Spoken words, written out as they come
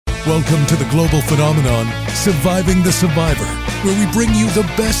Welcome to the global phenomenon, Surviving the Survivor, where we bring you the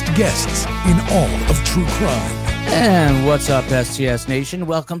best guests in all of true crime. And what's up, STS Nation?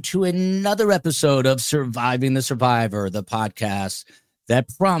 Welcome to another episode of Surviving the Survivor, the podcast that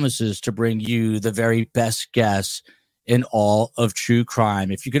promises to bring you the very best guests in all of true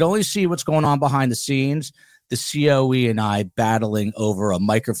crime. If you could only see what's going on behind the scenes, the COE and I battling over a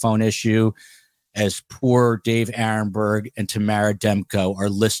microphone issue as poor Dave Arenberg and Tamara Demko are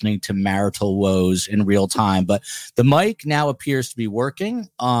listening to marital woes in real time. But the mic now appears to be working.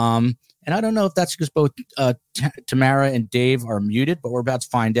 And I don't know if that's because both Tamara and Dave are muted, but we're about to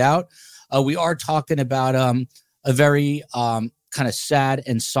find out. We are talking about a very kind of sad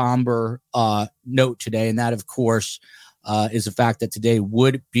and somber note today. And that, of course, is the fact that today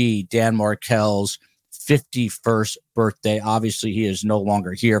would be Dan Markel's 51st birthday. Obviously, he is no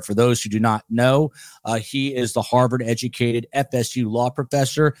longer here. For those who do not know, he is the Harvard-educated FSU law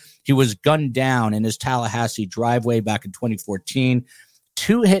professor. He was gunned down in his Tallahassee driveway back in 2014.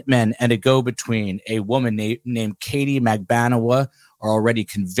 Two hitmen and a go-between, a woman named Katie Magbanawa, are already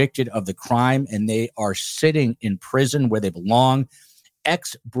convicted of the crime, and they are sitting in prison where they belong.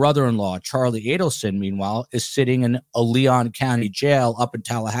 Ex-brother-in-law Charlie Adelson, meanwhile, is sitting in a Leon County jail up in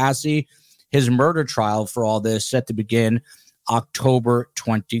Tallahassee. His murder trial for all this set to begin October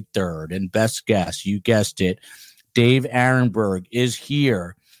 23rd. And best guess, you guessed it, Dave Arenberg is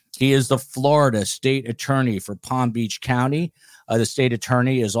here. He is the Florida state attorney for Palm Beach County. The state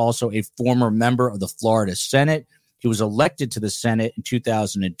attorney is also a former member of the Florida Senate. He was elected to the Senate in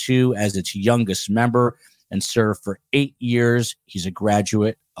 2002 as its youngest member and served for 8 years. He's a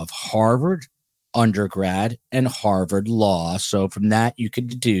graduate of Harvard undergrad and Harvard Law. So from that, you can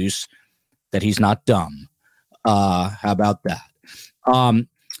deduce that he's not dumb. How about that?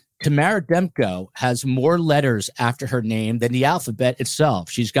 Tamara Demko has more letters after her name than the alphabet itself.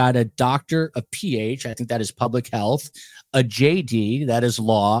 She's got a doctor, a PH, I think that is public health, a JD, that is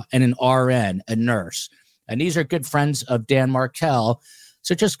law, and an RN, a nurse. And these are good friends of Dan Markel.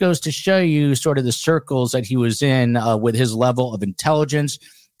 So it just goes to show you sort of the circles that he was in with his level of intelligence.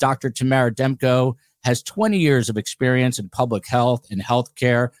 Dr. Tamara Demko has 20 years of experience in public health and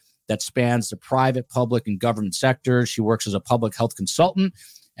healthcare that spans the private, public, and government sectors. She works as a public health consultant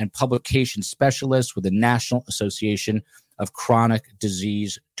and publication specialist with the National Association of Chronic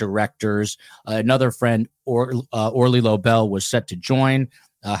Disease Directors. Another friend, Orly Lobel, was set to join.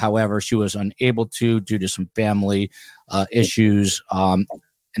 However, she was unable to due to some family issues and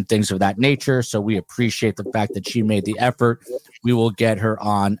things of that nature. So we appreciate the fact that she made the effort. We will get her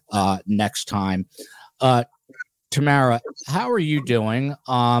on next time. Tamara, how are you doing?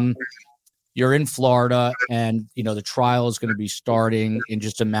 You're in Florida, and the trial is going to be starting in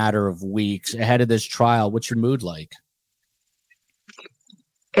just a matter of weeks. Ahead of this trial, what's your mood like?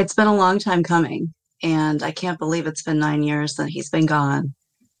 It's been a long time coming, and I can't believe it's been 9 years that he's been gone.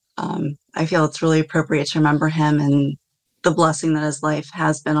 I feel it's really appropriate to remember him and the blessing that his life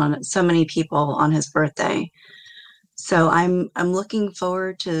has been on so many people on his birthday. So I'm looking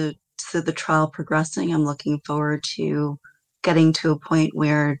forward to the trial progressing. I'm looking forward to getting to a point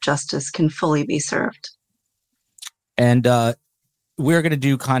where justice can fully be served. And we're going to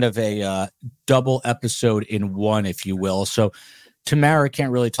do kind of a double episode in one, if you will. So Tamara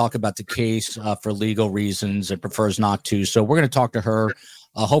can't really talk about the case for legal reasons and prefers not to. So we're going to talk to her.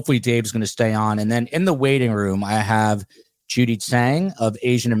 Hopefully Dave's going to stay on. And then in the waiting room, I have Judy Tsang of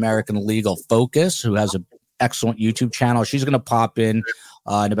Asian American Legal Focus, who has an excellent YouTube channel. She's going to pop in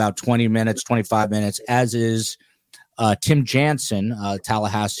about 20 minutes, 25 minutes, as is Tim Jansen,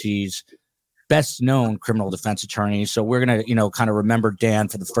 Tallahassee's best-known criminal defense attorney. So we're going to, kind of remember Dan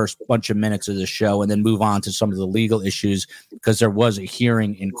for the first bunch of minutes of the show and then move on to some of the legal issues because there was a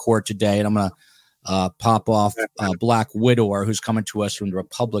hearing in court today. And I'm going to pop off Black Widower, who's coming to us from the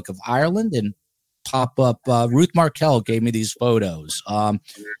Republic of Ireland, and pop up Ruth Markel gave me these photos.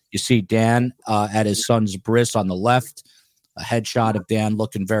 You see Dan at his son's bris on the left, a headshot of Dan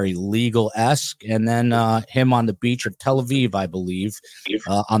looking very legal-esque, and then him on the beach of Tel Aviv, I believe,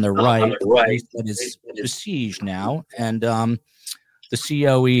 on the right. That is besieged now, and the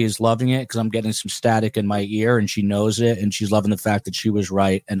COE is loving it because I'm getting some static in my ear, and she knows it, and she's loving the fact that she was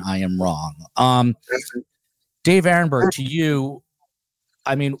right and I am wrong. Dave Arenberg, to you,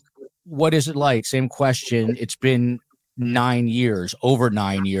 I mean, what is it like? Same question. It's been 9 years, over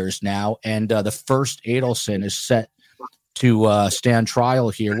 9 years now, and the first Adelson is set to stand trial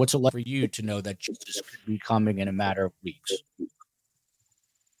here. What's it like for you to know that justice could be coming in a matter of weeks?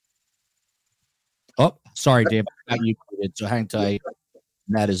 Oh, sorry, Dave. I got you muted, so hang tight.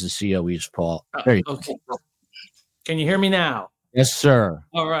 And that is the COE's fault. There you go. Okay. Can you hear me now? Yes, sir.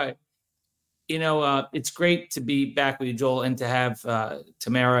 All right. It's great to be back with you, Joel, and to have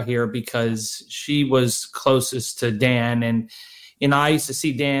Tamara here because she was closest to Dan. And I used to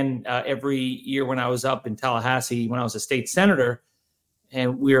see Dan every year when I was up in Tallahassee when I was a state senator.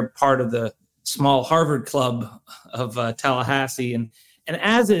 And we were part of the small Harvard club of Tallahassee. And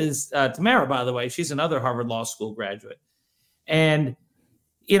as is Tamara, by the way, she's another Harvard Law School graduate. And,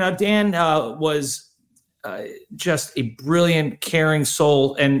 Dan was just a brilliant, caring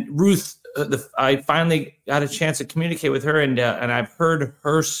soul. And Ruth, I finally got a chance to communicate with her, and I've heard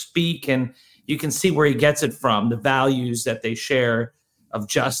her speak, and you can see where he gets it from, the values that they share of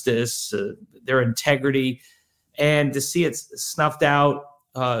justice, their integrity, and to see it snuffed out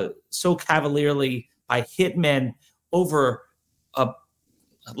so cavalierly by hitmen over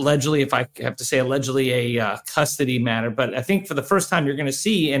allegedly, if I have to say allegedly, a custody matter. But I think for the first time, you're going to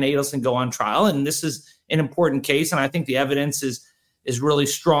see an Adelson go on trial, and this is an important case, and I think the evidence is really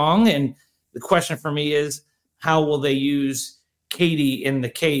strong. And the question for me is, how will they use Katie in the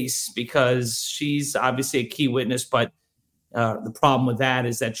case? Because she's obviously a key witness, but the problem with that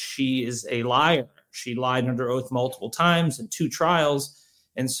is that she is a liar. She lied under oath multiple times in 2 trials.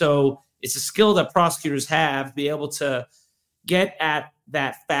 And so it's a skill that prosecutors have to be able to get at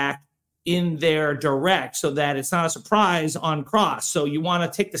that fact in their direct so that it's not a surprise on cross. So you want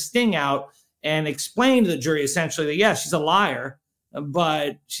to take the sting out and explain to the jury essentially that, yes, she's a liar,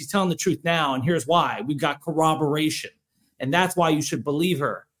 but she's telling the truth now, and here's why. We've got corroboration, and that's why you should believe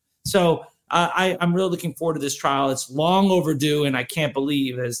her. So I'm really looking forward to this trial. It's long overdue, and I can't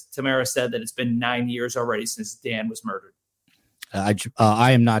believe, as Tamara said, that it's been 9 years already since Dan was murdered.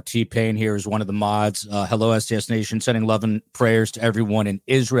 I am not T-Pain here as one of the mods. Hello, STS Nation, sending love and prayers to everyone in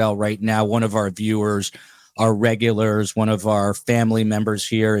Israel right now. One of our viewers, our regulars, one of our family members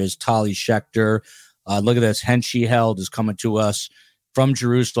here is Tali Schechter. Look at this. Henshi Held is coming to us from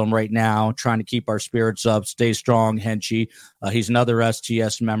Jerusalem right now, trying to keep our spirits up. Stay strong, Henshi. He's another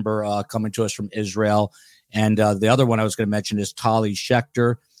STS member coming to us from Israel. And the other one I was going to mention is Tali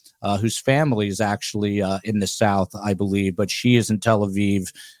Schechter, whose family is actually in the South, I believe, but she is in Tel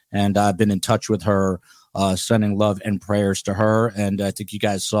Aviv. And I've been in touch with her, sending love and prayers to her. And I think you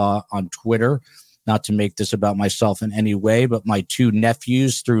guys saw on Twitter, not to make this about myself in any way, but my 2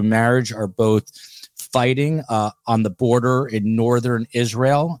 nephews through marriage are both fighting on the border in northern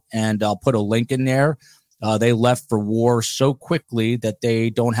Israel. And I'll put a link in there. They left for war so quickly that they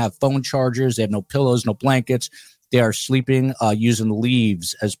don't have phone chargers. They have no pillows, no blankets. They are sleeping using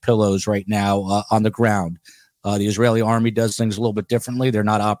leaves as pillows right now on the ground. The Israeli army does things a little bit differently. They're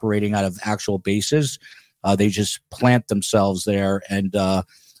not operating out of actual bases. They just plant themselves there, and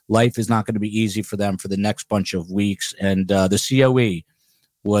life is not going to be easy for them for the next bunch of weeks. And the COE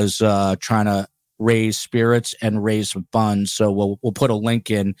was trying to raise spirits and raise some funds. So we'll put a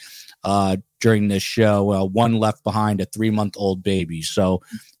link in during this show. One left behind a 3-month-old baby. So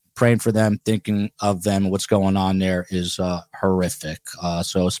praying for them, thinking of them. What's going on there is horrific.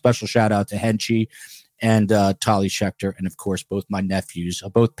 So a special shout out to Henshi and Tali Schechter, and of course both my nephews,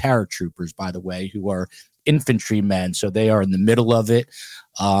 both paratroopers, by the way, who are infantrymen. So they are in the middle of it.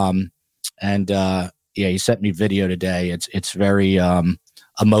 Yeah, he sent me video today. It's very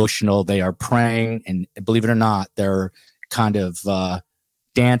emotional. They are praying, and believe it or not, they're kind of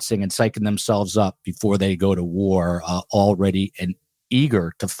dancing and psyching themselves up before they go to war, already and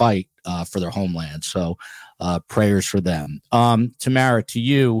eager to fight for their homeland. So prayers for them. Tamara, to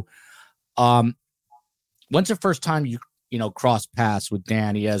you, when's the first time you crossed paths with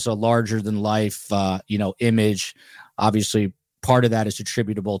Dan? He has a larger than life image. Obviously, part of that is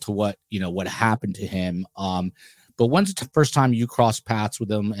attributable to what happened to him. But when's the first time you crossed paths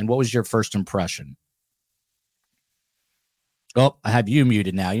with him, and what was your first impression? Oh, I have you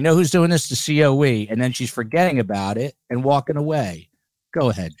muted now. You know who's doing this to COE, and then she's forgetting about it and walking away. Go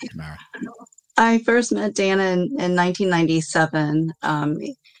ahead, Tamara. I first met Dan in 1997.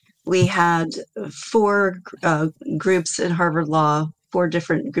 We had 4 groups in Harvard Law, 4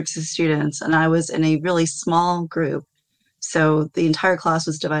 different groups of students, and I was in a really small group. So the entire class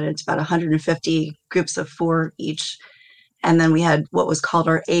was divided into about 150 groups of 4 each. And then we had what was called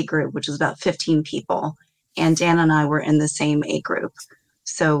our A group, which was about 15 people. And Dan and I were in the same A group.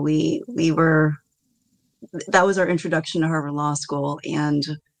 So we were, that was our introduction to Harvard Law School. And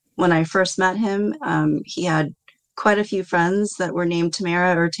when I first met him, he had quite a few friends that were named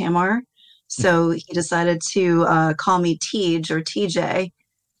Tamara or Tamar. So he decided to call me Tej or TJ.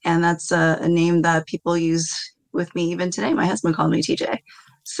 And that's a name that people use with me even today. My husband called me TJ.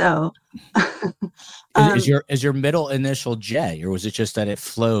 So, is your middle initial J, or was it just that it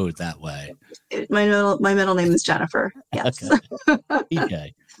flowed that way? My middle name is Jennifer. Yes. Okay.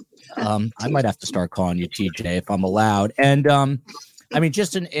 TJ. I might have to start calling you TJ if I'm allowed. And I mean,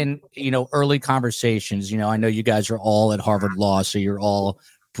 just in early conversations, I know you guys are all at Harvard Law, so you're all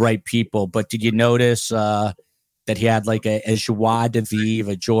bright people. But did you notice that he had like a joie de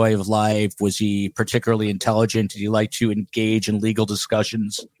vivre, a joy of life? Was he particularly intelligent? Did he like to engage in legal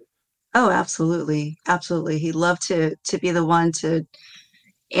discussions? Oh, absolutely. Absolutely. He loved to be the one to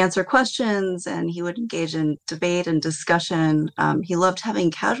answer questions, and he would engage in debate and discussion. He loved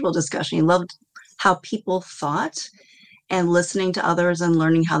having casual discussion. He loved how people thought and listening to others and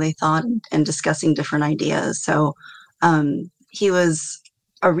learning how they thought and discussing different ideas. So he was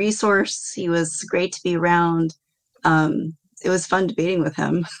a resource. He was great to be around. It was fun debating with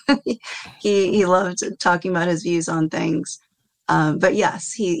him. He loved talking about his views on things. But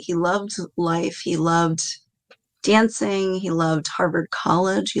yes, he loved life. He loved dancing. He loved Harvard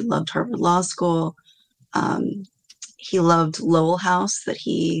College. He loved Harvard Law School. He loved Lowell House that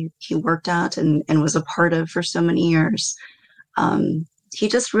he worked at and was a part of for so many years. He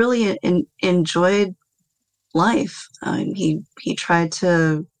just really enjoyed life. He tried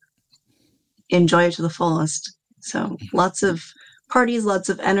to enjoy it to the fullest. So lots of parties, lots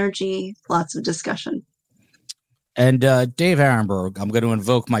of energy, lots of discussion. And Dave Arenberg, I'm going to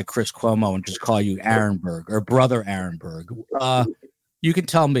invoke my Chris Cuomo and just call you Arenberg, or Brother Arenberg. You can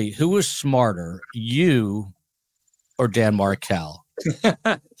tell me, who was smarter, you or Dan Markel?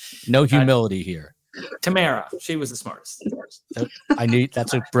 No humility here. Tamara, she was the smartest. I knew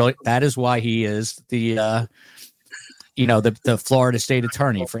that's a brilliant. That is why he is the Florida state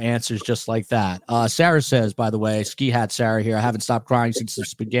attorney for answers just like that. Sarah says, by the way, ski hat Sarah here, I haven't stopped crying since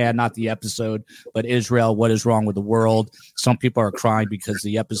this began, not the episode, but Israel, what is wrong with the world? Some people are crying because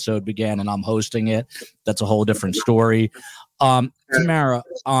the episode began and I'm hosting it. That's a whole different story. Tamara,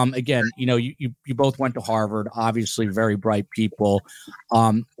 again, you both went to Harvard, obviously very bright people.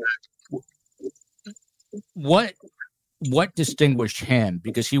 What distinguished him?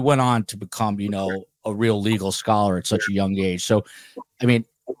 Because he went on to become, a real legal scholar at such a young age. So, I mean,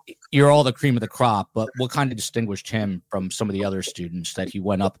 you're all the cream of the crop, but what kind of distinguished him from some of the other students that he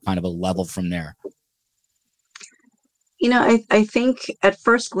went up kind of a level from there? I think at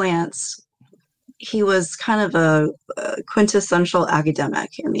first glance, he was kind of a quintessential academic.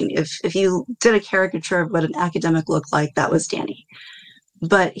 I mean, if you did a caricature of what an academic looked like, that was Danny.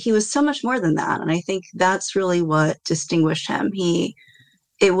 But he was so much more than that. And I think that's really what distinguished him.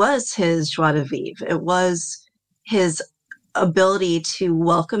 It was his joie de vivre. It was his ability to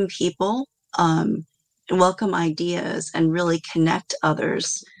welcome people, and welcome ideas, and really connect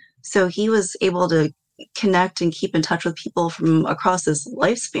others. So he was able to connect and keep in touch with people from across his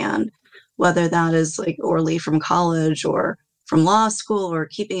lifespan, whether that is like Orly from college or from law school or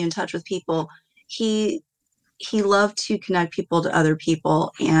keeping in touch with people. He loved to connect people to other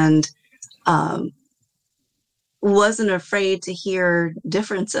people, and wasn't afraid to hear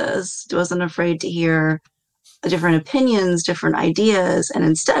differences, wasn't afraid to hear different opinions, different ideas, and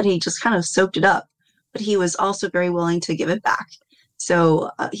instead he just kind of soaked it up. But he was also very willing to give it back. So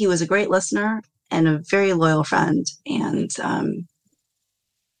he was a great listener and a very loyal friend, and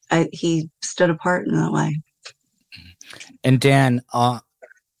he stood apart in that way. And Dan, hang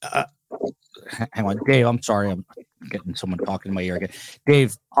on, Dave, I'm sorry, I'm getting someone talking in my ear again.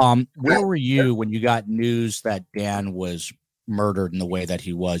 Dave, where were you when you got news that Dan was murdered in the way that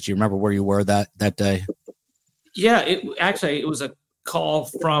he was? Do you remember where you were that day? Yeah, it was a call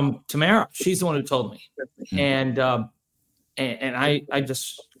from Tamara. She's the one who told me. Mm-hmm. And I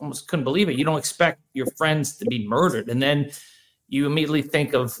just almost couldn't believe it. You don't expect your friends to be murdered. And then you immediately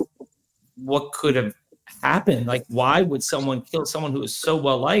think of what could have happened. Like, why would someone kill someone who is so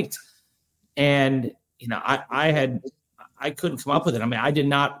well liked? And I couldn't come up with it. I mean, I did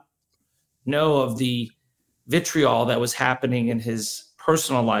not know of the vitriol that was happening in his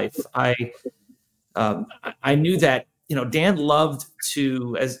personal life. I knew that, Dan loved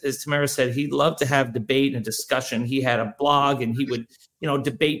to, as Tamara said, he loved to have debate and discussion. He had a blog and he would,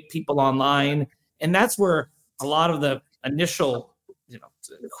 debate people online. And that's where a lot of the initial,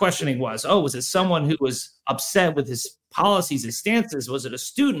 questioning was it someone who was upset with his policies, his stances? Was it a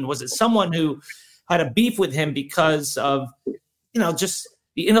student? Was it someone who had a beef with him because of, just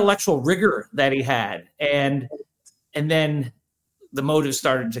the intellectual rigor that he had? And then the motive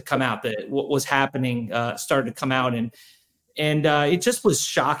started to come out, that what was happening started to come out. And And it just was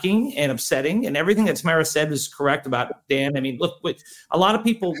shocking and upsetting. And everything that Tamara said was correct about Dan. I mean, look, a lot of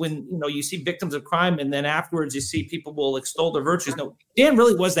people, when you see victims of crime and then afterwards you see people will extol their virtues. No, Dan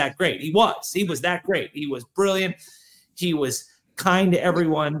really was that great. He was that great. He was brilliant. He was kind to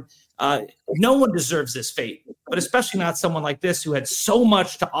everyone. No one deserves this fate, but especially not someone like this who had so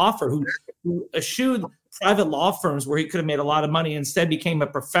much to offer, who eschewed private law firms where he could have made a lot of money, instead became a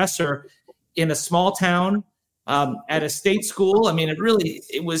professor in a small town at a state school. I mean,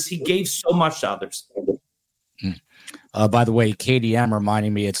 he gave so much to others. By the way, Katie M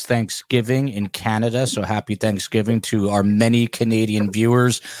reminding me it's Thanksgiving in Canada, so happy Thanksgiving to our many Canadian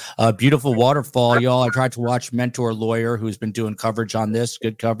viewers. Beautiful waterfall, y'all. I tried to watch Mentor Lawyer, who's been doing coverage on this,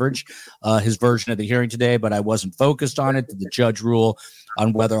 good coverage, his version of the hearing today, but I wasn't focused on it. Did the judge rule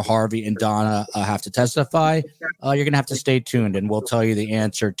on whether Harvey and Donna have to testify? You're going to have to stay tuned, and we'll tell you the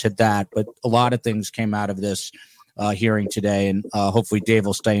answer to that. But a lot of things came out of this hearing today, and hopefully Dave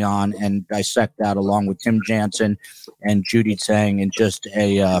will stay on and dissect that along with Tim Jansen and Judy Tsang in just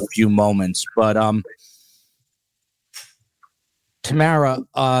a few moments. But Tamara,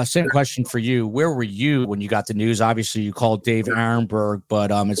 same question for you. Where were you when you got the news? Obviously, you called Dave Arenberg, but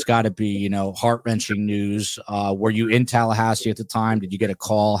it's got to be, heart-wrenching news. Were you in Tallahassee at the time? Did you get a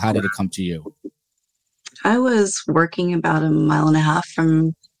call? How did it come to you? I was working about 1.5 miles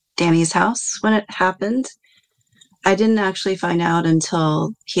from Danny's house when it happened. I didn't actually find out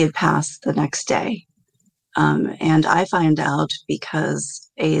until he had passed the next day. And I found out because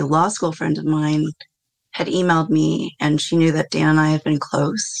a law school friend of mine had emailed me, and she knew that Dan and I had been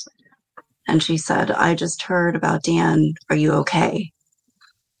close. And she said, "I just heard about Dan. Are you okay?"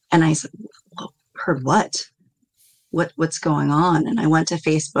 And I said, well, "Heard what? What's going on?" And I went to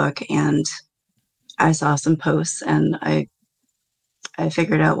Facebook and I saw some posts, and I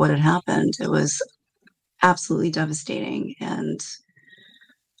figured out what had happened. It was absolutely devastating. And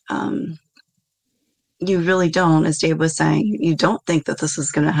you really don't, as Dave was saying, you don't think that this is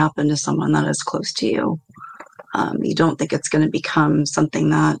going to happen to someone that is close to you. You don't think it's going to become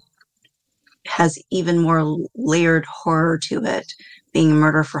something that has even more layered horror to it, being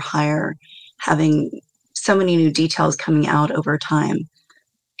murder for hire, having so many new details coming out over time.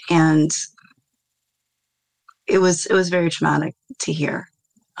 And it was very traumatic to hear.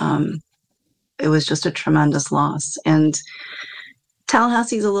 It was just a tremendous loss. And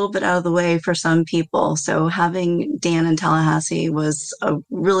Tallahassee is a little bit out of the way for some people. So having Dan in Tallahassee was a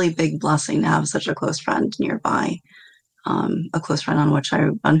really big blessing to have such a close friend nearby, a close friend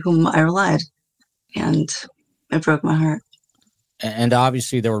on whom I relied. And it broke my heart. And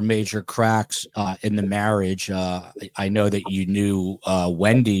obviously there were major cracks in the marriage. I know that you knew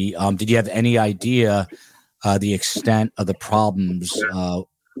Wendy. Did you have any idea the extent of the problems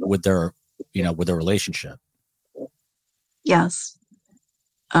with their relationship? Yes.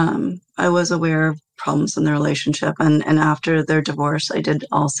 I was aware of problems in their relationship. And after their divorce, I did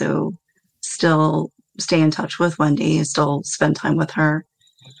also still stay in touch with Wendy, still spend time with her.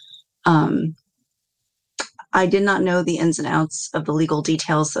 I did not know the ins and outs of the legal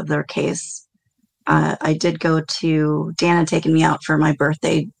details of their case. I did go to, Dan had taken me out for my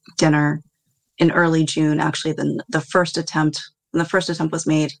birthday dinner in early June. Actually, when the first attempt was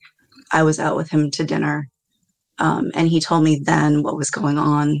made, I was out with him to dinner. And he told me then what was going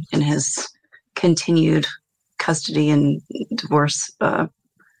on in his continued custody and divorce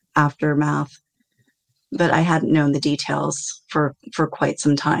aftermath. But I hadn't known the details for quite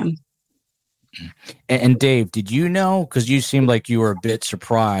some time. And Dave, did you know? Because you seemed like you were a bit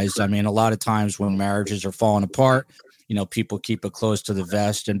surprised. I mean, a lot of times when marriages are falling apart, people keep it close to the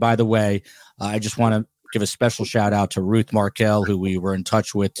vest. And by the way, I just want to give a special shout out to Ruth Markel, who we were in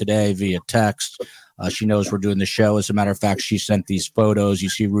touch with today via text. She knows we're doing the show. As a matter of fact, she sent these photos. You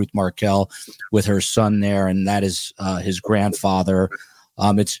see Ruth Markel with her son there, and that is his grandfather.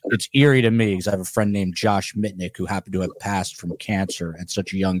 It's eerie to me because I have a friend named Josh Mitnick who happened to have passed from cancer at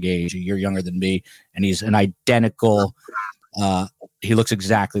such a young age, a year younger than me, and he's an identical. He looks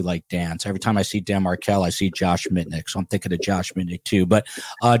exactly like Dan. So every time I see Dan Markel, I see Josh Mitnick. So I'm thinking of Josh Mitnick too. But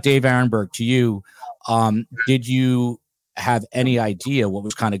Dave Arenberg, to you, did you have any idea what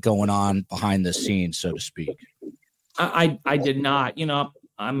was kind of going on behind the scenes, so to speak? I did not.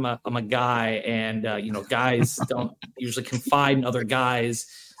 I'm a guy, and guys don't usually confide in other guys.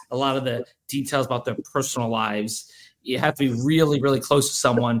 A lot of the details about their personal lives, you have to be really, really close to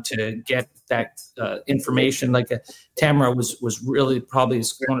someone to get that information. Like Tamara was really probably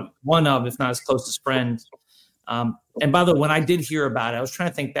one of, if not his closest friend. And by the way, when I did hear about it, I was trying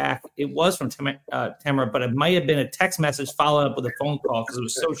to think back. It was from Tamara, but it might have been a text message followed up with a phone call because it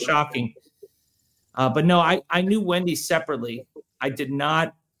was so shocking. But no, I knew Wendy separately. I did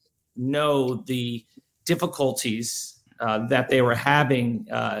not know the difficulties that they were having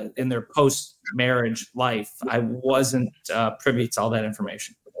in their post-marriage life. I wasn't privy to all that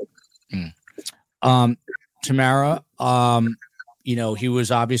information. Tamara, he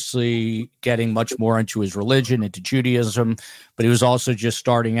was obviously getting much more into his religion, into Judaism, but he was also just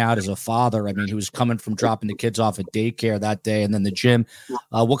starting out as a father. I mean, he was coming from dropping the kids off at daycare that day and then the gym.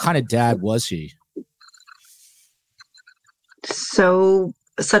 What kind of dad was he?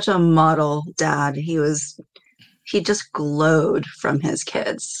 Such a model dad. He just glowed from his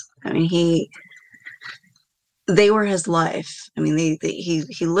kids. I mean, they were his life. I mean, he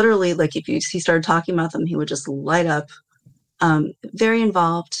literally, like, if he started talking about them, he would just light up. Very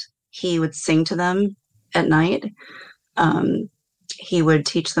involved. He would sing to them at night. He would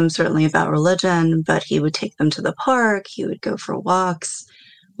teach them certainly about religion, but he would take them to the park. He would go for walks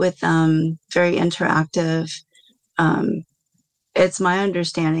with them. Very interactive. It's my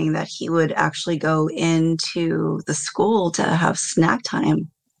understanding that he would actually go into the school to have snack time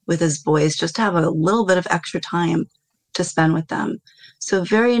with his boys, just to have a little bit of extra time to spend with them. So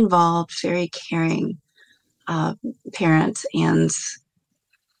very involved, very caring parent, and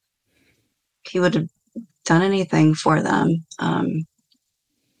he would have done anything for them.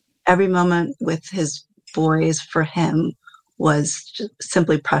 Every moment with his boys for him was just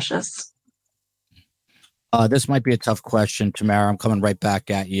simply precious. This might be a tough question, Tamara. I'm coming right back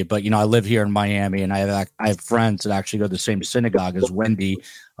at you, but I live here in Miami, and I have friends that actually go to the same synagogue as Wendy.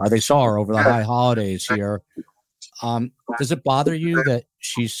 They saw her over the high holidays here. Does it bother you that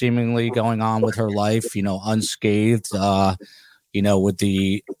she's seemingly going on with her life, unscathed? With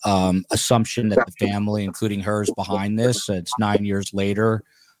the assumption that the family, including hers, behind this. It's 9 years later.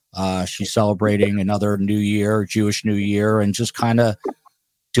 She's celebrating another New Year, Jewish New Year, and just kind of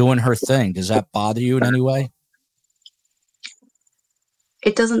doing her thing. Does that bother you in any way?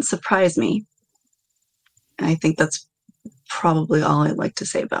 It doesn't surprise me. And I think that's probably all I'd like to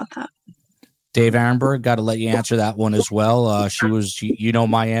say about that. Dave Arenberg, got to let you answer that one as well. She was,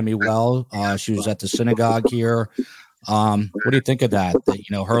 Miami well. She was at the synagogue here. What do you think of that?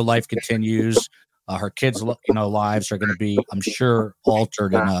 That, her life continues. Her kids, lives are going to be, I'm sure,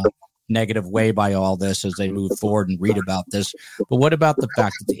 altered in a negative way by all this as they move forward and read about this. But what about the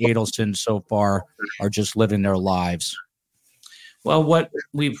fact that the Adelsons so far are just living their lives? Well, what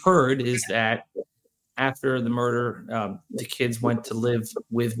we've heard is that after the murder, the kids went to live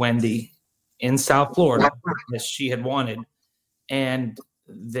with Wendy in South Florida, as she had wanted, and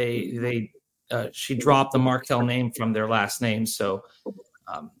she dropped the Markel name from their last name. So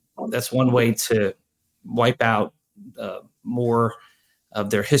that's one way to wipe out more of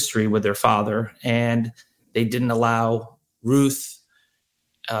their history with their father. And they didn't allow Ruth,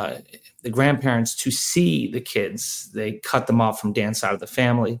 the grandparents, to see the kids. They cut them off from Dan's side of the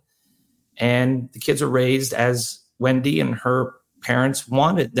family. And the kids are raised as Wendy and her parents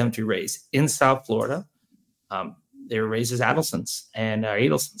wanted them to be raised in South Florida. They were raised as Adelsons and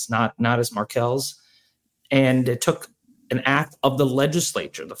Adelsons, not as Markels. And it took an act of the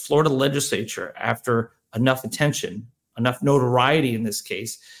legislature, the Florida legislature, after enough attention, enough notoriety in this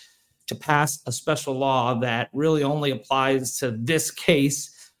case, to pass a special law that really only applies to this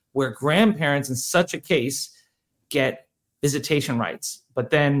case, where grandparents in such a case get visitation rights. But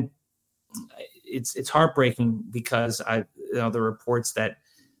then it's heartbreaking because the reports that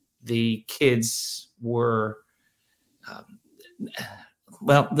the kids were,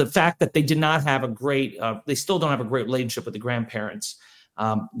 the fact that they did not have they still don't have a great relationship with the grandparents.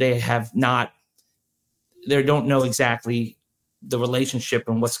 They don't know exactly the relationship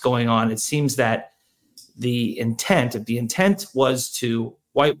and what's going on. It seems that if the intent was to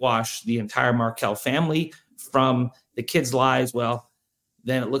whitewash the entire Markel family from the kids' lives, well,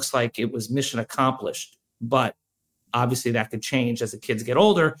 then it looks like it was mission accomplished. But obviously that could change as the kids get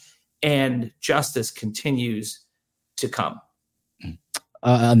older and justice continues to come.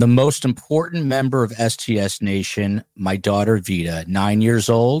 The most important member of STS Nation, my daughter Vita, 9 years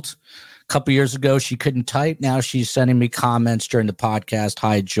old. A couple years ago, she couldn't type. Now she's sending me comments during the podcast.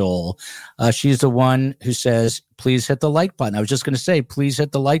 Hi, Joel. She's the one who says, please hit the like button. I was just going to say, please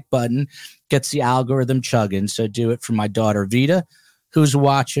hit the like button. Gets the algorithm chugging. So do it for my daughter Vita, who's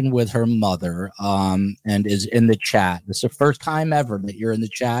watching with her mother and is in the chat. This is the first time ever that you're in the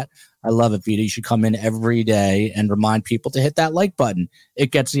chat. I love it, Vita. You should come in every day and remind people to hit that like button.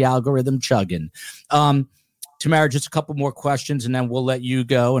 It gets the algorithm chugging. Tamara, just a couple more questions, and then we'll let you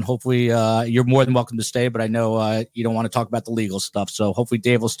go. And hopefully you're more than welcome to stay, but I know you don't want to talk about the legal stuff. So hopefully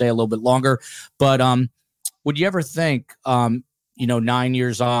Dave will stay a little bit longer. But would you ever think, 9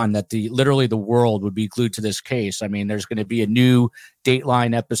 years on, that literally the world would be glued to this case. I mean, there's going to be a new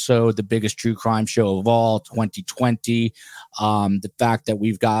Dateline episode, the biggest true crime show of all, 2020. The fact that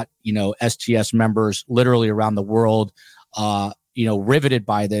we've got, STS members literally around the world, riveted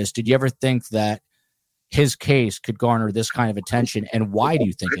by this. Did you ever think that his case could garner this kind of attention? And why do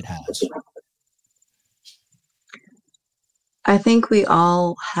you think it has? I think we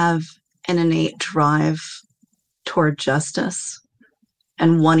all have an innate drive toward justice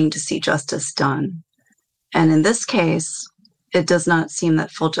and wanting to see justice done. And in this case, it does not seem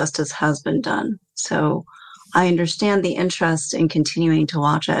that full justice has been done. So I understand the interest in continuing to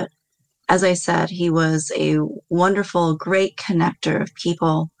watch it. As I said, he was a wonderful, great connector of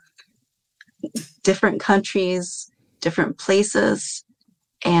people, different countries, different places,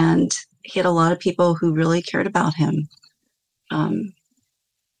 and he had a lot of people who really cared about him.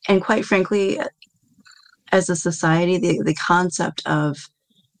 And quite frankly, as a society, the concept of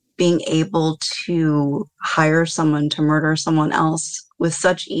being able to hire someone to murder someone else with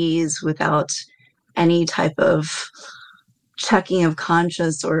such ease without any type of checking of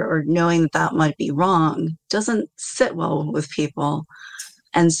conscience or knowing that might be wrong doesn't sit well with people.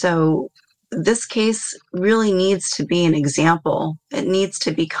 And so this case really needs to be an example. It needs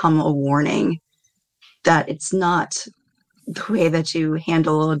to become a warning that it's not the way that you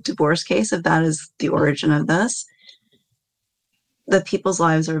handle a divorce case, if that is the origin of this. The people's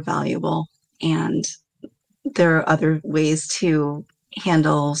lives are valuable, and there are other ways to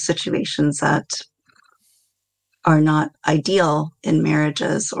handle situations that are not ideal in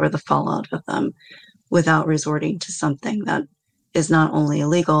marriages or the fallout of them without resorting to something that is not only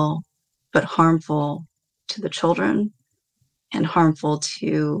illegal, but harmful to the children and harmful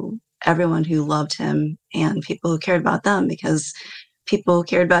to everyone who loved him and people who cared about them, because people who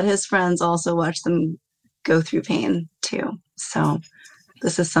cared about his friends also watched them go through pain too. So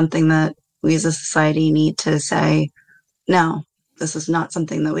this is something that we as a society need to say, no, this is not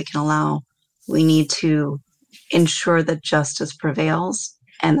something that we can allow. We need to ensure that justice prevails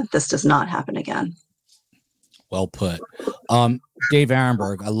and that this does not happen again. Well put. Dave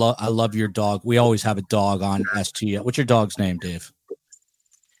Arenberg, I love your dog. We always have a dog on ST. What's your dog's name, Dave?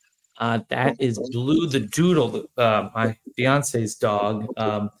 That is Blue the Doodle, my fiance's dog.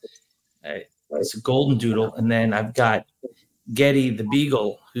 It's a golden doodle. And then I've got Getty the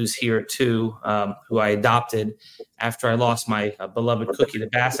Beagle, who's here too, who I adopted after I lost my beloved Cookie the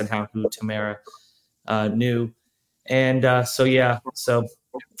Basset Hound, who Tamara knew. And adopt,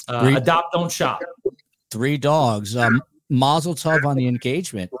 don't shop. 3 dogs. Mazel tov on the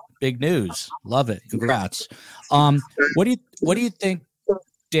engagement. Big news. Love it. Congrats. What do you think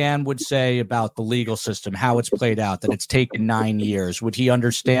Dan would say about the legal system, how it's played out, that it's taken 9 years? Would he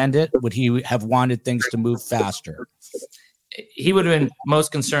understand it? Would he have wanted things to move faster? He would have been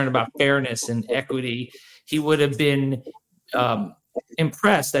most concerned about fairness and equity. He would have been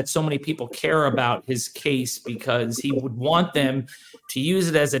impressed that so many people care about his case, because he would want them to use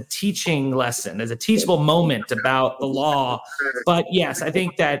it as a teaching lesson, as a teachable moment about the law. But yes, I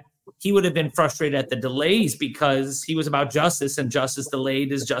think that he would have been frustrated at the delays, because he was about justice, and justice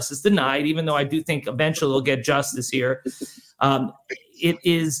delayed is justice denied, even though I do think eventually we'll get justice here.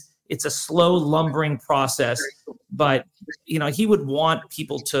 It's a slow, lumbering process, but he would want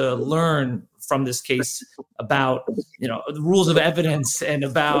people to learn from this case about the rules of evidence and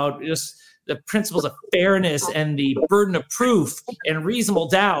about just the principles of fairness and the burden of proof and reasonable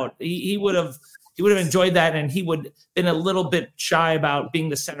doubt. He would have enjoyed that, and he would have been a little bit shy about being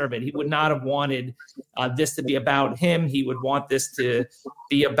the center of it. He would not have wanted this to be about him. He would want this to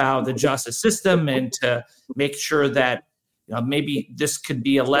be about the justice system, and to make sure that maybe this could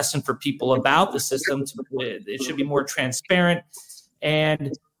be a lesson for people about the system. It should be more transparent.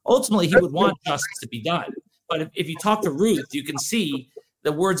 And ultimately, he would want justice to be done. But if you talk to Ruth, you can see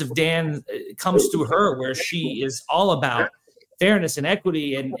the words of Dan comes through her, where she is all about fairness and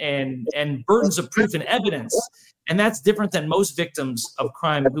equity and burdens of proof and evidence. And that's different than most victims of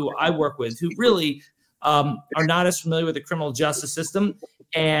crime who I work with, who really are not as familiar with the criminal justice system.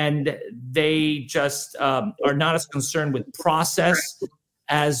 And they just are not as concerned with process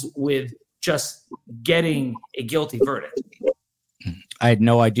as with just getting a guilty verdict. I had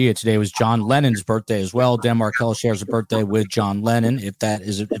no idea today was John Lennon's birthday as well. Dan Markel shares a birthday with John Lennon. If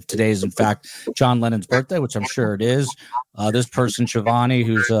today is in fact John Lennon's birthday, which I'm sure it is, this person, Shivani,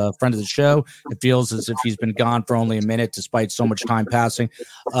 who's a friend of the show, it feels as if he's been gone for only a minute, despite so much time passing.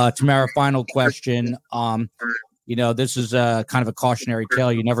 Tamara, final question. This is kind of a cautionary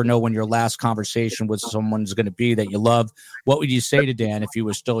tale. You never know when your last conversation with someone's going to be that you love. What would you say to Dan if he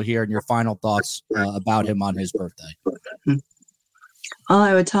was still here, and your final thoughts about him on his birthday? Well,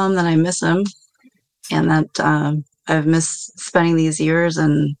 I would tell him that I miss him and that I've missed spending these years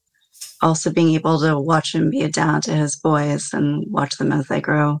and also being able to watch him be a dad to his boys and watch them as they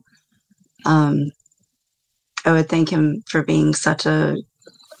grow. I would thank him for being such a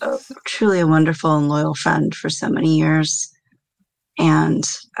truly a wonderful and loyal friend for so many years. And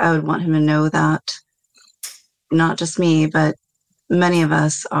I would want him to know that not just me, but many of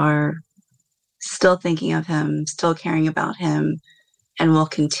us are still thinking of him, still caring about him, and will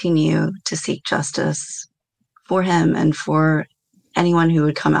continue to seek justice for him and for anyone who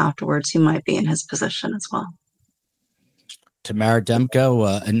would come afterwards who might be in his position as well. Tamara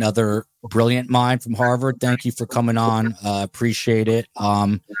Demko, another brilliant mind from Harvard. Thank you for coming on. Appreciate it.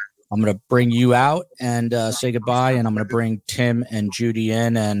 I'm going to bring you out and say goodbye, and I'm going to bring Tim and Judy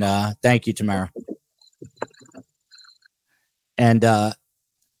in. And thank you, Tamara. And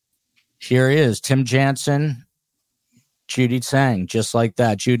here he is, Tim Jansen, Judy Tsang, just like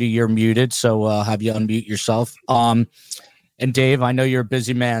that. Judy, you're muted, so have you unmute yourself. And Dave, I know you're a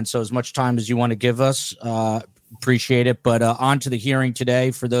busy man, so as much time as you want to give us, appreciate it. But on to the hearing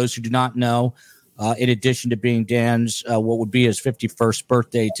today. For those who do not know, in addition to being Dan's, what would be his 51st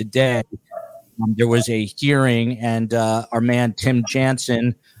birthday today, there was a hearing, and our man Tim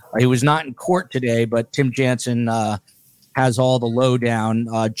Jansen, he was not in court today, but Tim Jansen has all the lowdown.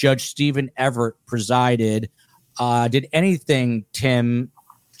 Judge Stephen Everett presided. Did anything, Tim,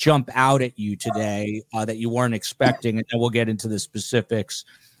 jump out at you today that you weren't expecting? And then we'll get into the specifics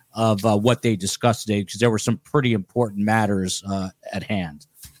of what they discussed today, because there were some pretty important matters at hand.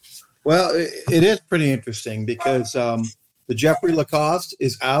 Well, it is pretty interesting because the Jeffrey Lacoste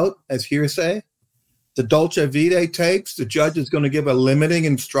is out as hearsay. The Dolce Vita tapes, the judge is going to give a limiting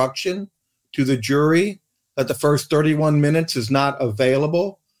instruction to the jury that the first 31 minutes is not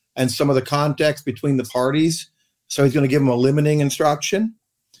available and some of the context between the parties. So he's going to give them a limiting instruction.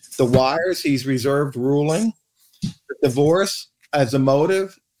 The wires, he's reserved ruling. The divorce as a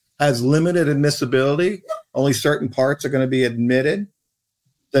motive has limited admissibility. Only certain parts are going to be admitted.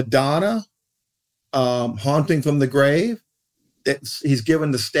 The Donna haunting from the grave, he's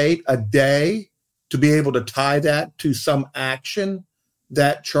given the state a day to be able to tie that to some action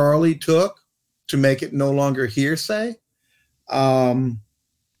that Charlie took to make it no longer hearsay. The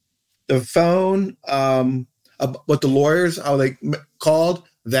phone, what the lawyers, how they called,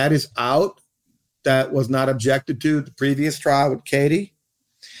 that is out. That was not objected to the previous trial with Katie.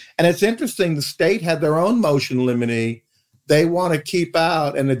 And it's interesting, the state had their own motion limine. They want to keep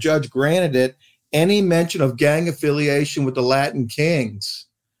out, and the judge granted it, any mention of gang affiliation with the Latin Kings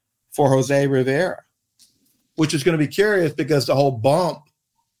for Jose Rivera, which is going to be curious because the whole bump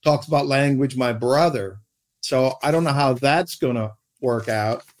talks about language, my brother. So I don't know how that's going to work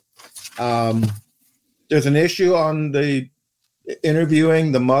out. There's an issue on the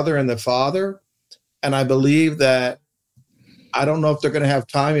interviewing the mother and the father. And I believe that, I don't know if they're going to have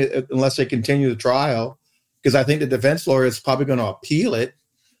time unless they continue the trial, because I think the defense lawyer is probably going to appeal it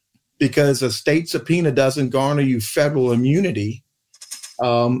because a state subpoena doesn't garner you federal immunity.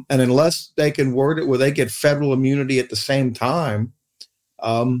 And unless they can word it where they get federal immunity at the same time,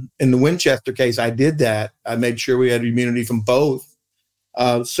 in the Winchester case, I did that. I made sure we had immunity from both.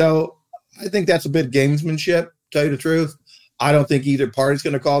 So I think that's a bit of gamesmanship, to tell you the truth. I don't think either party's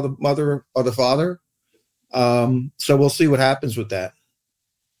going to call the mother or the father. So we'll see what happens with that.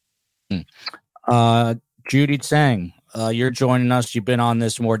 Judy Tsang, you're joining us. You've been on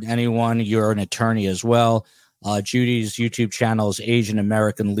this more than anyone. You're an attorney as well. Judy's YouTube channel is Asian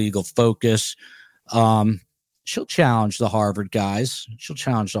American Legal Focus. She'll challenge the Harvard guys.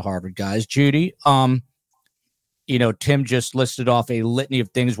 Judy, Tim just listed off a litany of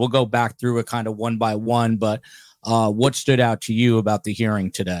things. We'll go back through it kind of one by one, but what stood out to you about the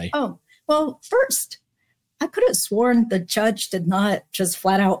hearing today? Oh, well, first, I could have sworn the judge did not just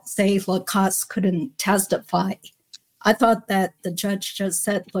flat out say Lacoste couldn't testify. I thought that the judge just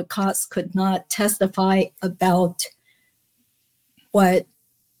said Lacoste could not testify about what.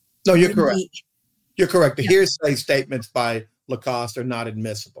 No, you're correct. You're correct. The hearsay statements by Lacoste are not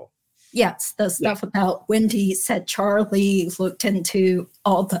admissible. Yes, the stuff about Wendy said Charlie looked into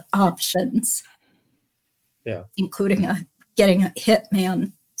all the options, including getting a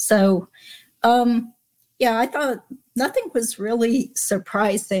hitman. So, I thought nothing was really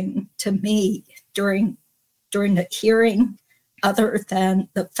surprising to me during the hearing, other than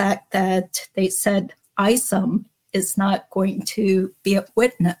the fact that they said Isom is not going to be a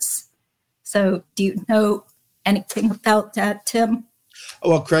witness. So do you know anything about that, Tim?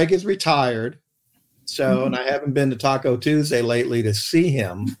 Well, Craig is retired. So, and I haven't been to Taco Tuesday lately to see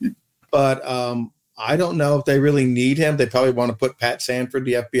him. But I don't know if they really need him. They probably want to put Pat Sanford,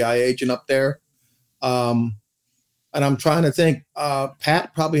 the FBI agent, up there. And I'm trying to think,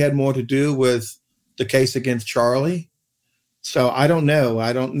 Pat probably had more to do with the case against Charlie. So I don't know.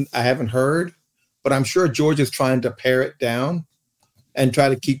 I haven't heard, but I'm sure George is trying to pare it down and try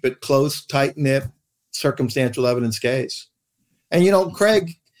to keep it close, tight-knit, circumstantial evidence case. And,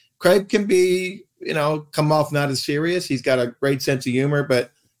 Craig can be, come off not as serious. He's got a great sense of humor,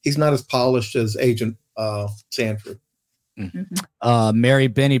 but he's not as polished as Agent Sanford. Mm-hmm. Mary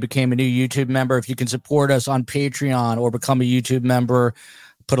Binney became a new YouTube member. If you can support us on Patreon or become a YouTube member,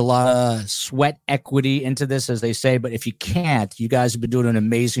 put a lot of sweat equity into this, as they say. But if you can't, you guys have been doing an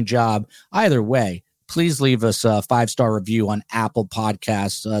amazing job. Either way, please leave us a 5-star review on Apple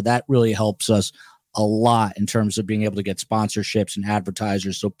Podcasts. That really helps us a lot in terms of being able to get sponsorships and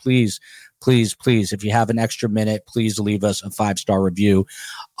advertisers. So please, if you have an extra minute, please leave us a 5-star review.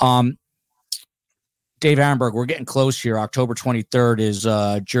 Dave Arenberg, we're getting close here. October 23rd is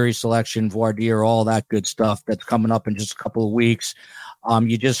jury selection, voir dire, all that good stuff that's coming up in just a couple of weeks.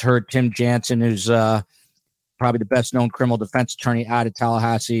 You just heard Tim Jansen, who's probably the best known criminal defense attorney out of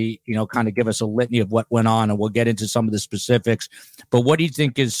Tallahassee, kind of give us a litany of what went on, and we'll get into some of the specifics. But what do you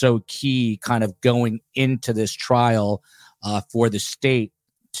think is so key kind of going into this trial for the state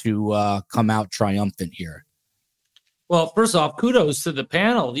to come out triumphant here? Well, first off, kudos to the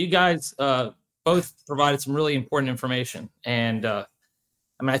panel. You guys both provided some really important information. And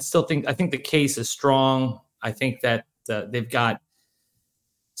I think the case is strong. I think that they've got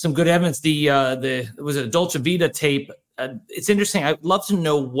some good evidence. It was a Dolce Vita tape. It's interesting. I'd love to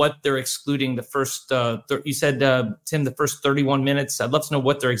know what they're excluding the first, you said, Tim, the first 31 minutes. I'd love to know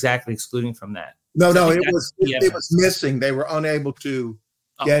what they're exactly excluding from that. No, it was missing. They were unable to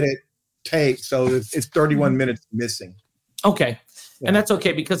get it taped. So it's 31 minutes missing. Okay. Yeah. And that's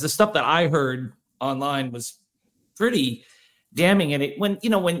okay, because the stuff that I heard online was pretty damning. And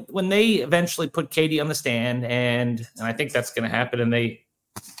when they eventually put Katie on the stand, and I think that's going to happen, and they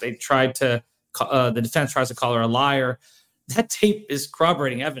tried to, the defense tries to call her a liar. That tape is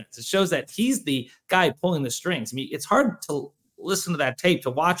corroborating evidence. It shows that he's the guy pulling the strings. I mean, it's hard to listen to that tape, to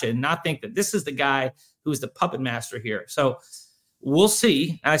watch it, and not think that this is the guy who's the puppet master here. So we'll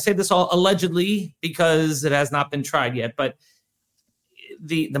see. And I say this all allegedly because it has not been tried yet, but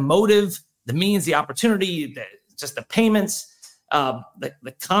the motive, the means, the opportunity, just the payments,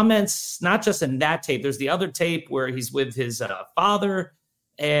 the comments, not just in that tape. There's the other tape where he's with his father,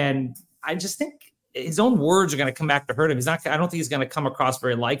 and I just think his own words are going to come back to hurt him. I don't think he's going to come across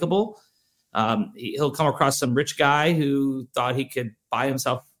very likable. He'll come across some rich guy who thought he could buy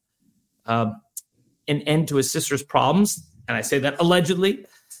himself an end to his sister's problems. And I say that allegedly.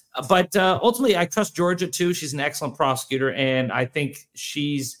 But ultimately, I trust Georgia, too. She's an excellent prosecutor, and I think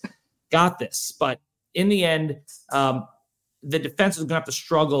she's got this. But in the end, the defense is going to have to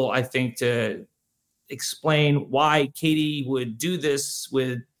struggle, I think, to explain why Katie would do this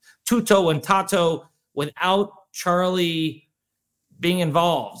with Tuto and Tato without Charlie being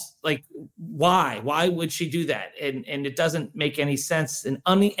involved. Like, why? Why would she do that? And it doesn't make any sense in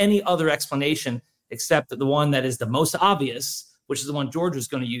any other explanation except the one that is the most obvious, which is the one George was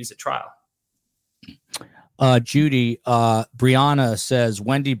going to use at trial. Judy, Brianna says,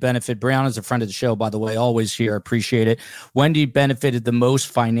 Brianna's a friend of the show, by the way, always here, appreciate it. Wendy benefited the most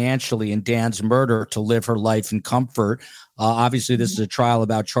financially in Dan's murder to live her life in comfort. Obviously, this is a trial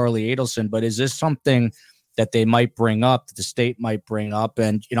about Charlie Adelson, but is this something that they might bring up, that the state might bring up?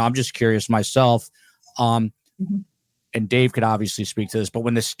 And, I'm just curious myself, and Dave could obviously speak to this, but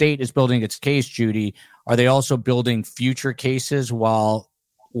when the state is building its case, Judy, are they also building future cases while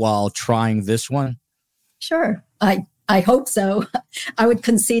trying this one? Sure. I hope so. I would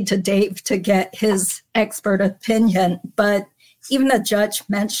concede to Dave to get his expert opinion, but even the judge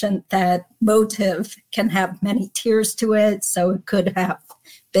mentioned that motive can have many tiers to it. So it could have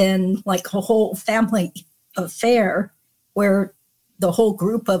been like a whole family affair where the whole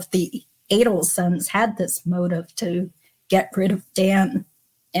group of the Adelsons had this motive to get rid of Dan,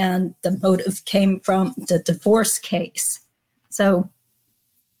 and the motive came from the divorce case. So,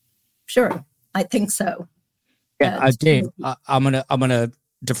 sure, I think so. Yeah, Dave, I'm gonna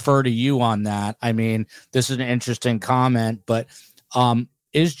defer to you on that. I mean, this is an interesting comment, but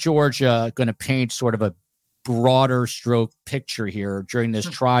is Georgia going to paint sort of a broader stroke picture here during this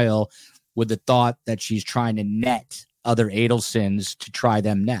trial, with the thought that she's trying to net other Adelsons to try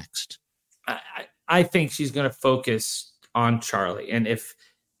them next? I think she's going to focus on Charlie. And if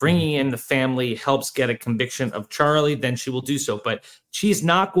bringing in the family helps get a conviction of Charlie, then she will do so. But she's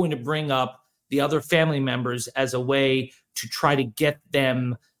not going to bring up the other family members as a way to try to get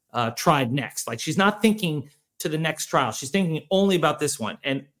them tried next. Like, she's not thinking to the next trial. She's thinking only about this one,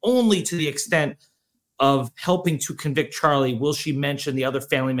 and only to the extent of helping to convict Charlie will she mention the other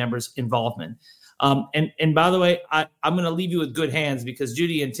family members' involvement. And by the way, I'm going to leave you with good hands, because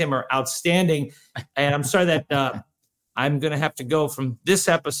Judy and Tim are outstanding. And I'm sorry that I'm going to have to go from this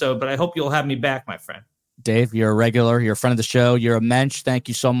episode, but I hope you'll have me back, my friend. Dave, you're a regular. You're a friend of the show. You're a mensch. Thank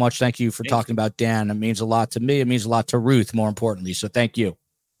you so much. Thank you for talking about Dan. It means a lot to me. It means a lot to Ruth, more importantly. So thank you.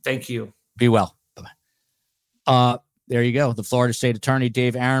 Thank you. Be well. Bye-bye. There you go. The Florida State Attorney,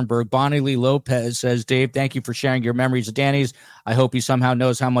 Dave Arenberg. Bonnie Lee Lopez says, Dave, thank you for sharing your memories of Danny's. I hope he somehow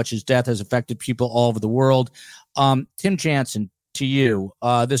knows how much his death has affected people all over the world. Tim Jansen, to you.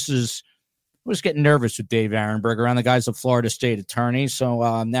 I was getting nervous with Dave Arenberg around the guys of Florida State Attorney.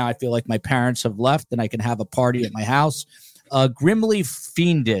 So now I feel like my parents have left and I can have a party at my house. Grimly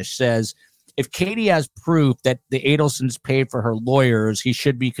Fiendish says, if Katie has proof that the Adelsons paid for her lawyers, he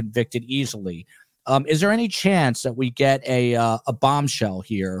should be convicted easily. Is there any chance that we get a bombshell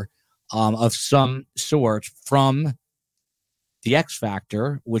here of some sort from the X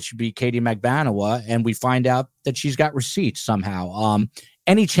Factor, which would be Katie Magbanua, and we find out that she's got receipts somehow?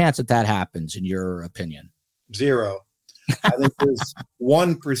 Any chance that happens, in your opinion? Zero. I think there's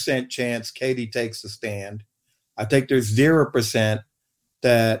 1% chance Katie takes the stand. I think there's 0%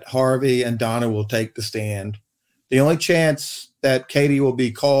 that Harvey and Donna will take the stand. The only chance that Katie will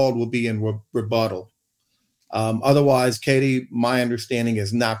be called will be in rebuttal. Otherwise, Katie, my understanding,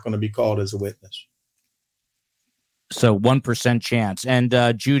 is not going to be called as a witness. So 1% chance. And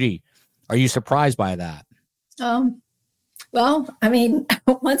Judy, are you surprised by that? Well, I mean,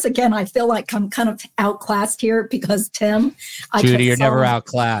 once again, I feel like I'm kind of outclassed here because Tim. Judy, you're never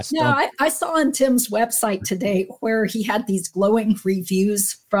outclassed. No, I saw on Tim's website today where he had these glowing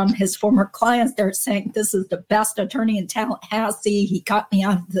reviews from his former clients. They're saying, this is the best attorney in town. He got me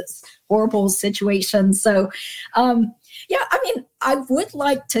out of this horrible situation. So, yeah, I mean, I would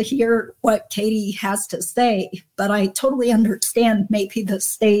like to hear what Katie has to say, but I totally understand maybe the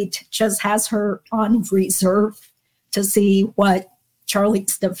state just has her on reserve to see what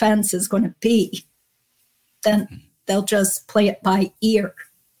Charlie's defense is going to be. Then they'll just play it by ear.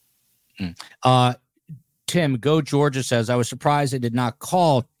 Tim, Go Georgia says, I was surprised they did not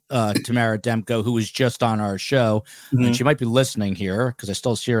call Tamara Demko, who was just on our show. Mm-hmm. And she might be listening here because I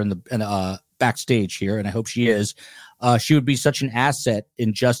still see her in the backstage here, and I hope she is. She would be such an asset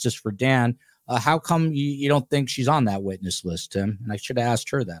in justice for Dan. How come you don't think she's on that witness list, Tim? And I should have asked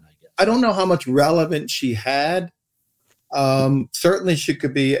her that, I guess. I don't know how much relevance she had. Certainly she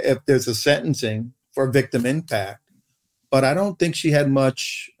could be if there's a sentencing for victim impact, but I don't think she had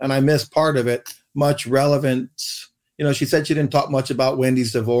much, and I missed part of it, much relevance. You know, she said she didn't talk much about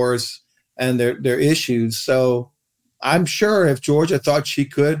Wendy's divorce and their issues. So I'm sure if Georgia thought she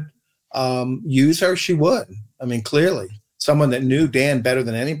could use her, she would. I mean, clearly someone that knew Dan better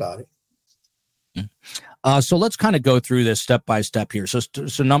than anybody. So let's kind of go through this step by step here. So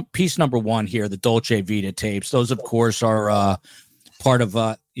piece number one here, the Dolce Vita tapes. Those, of course, are part of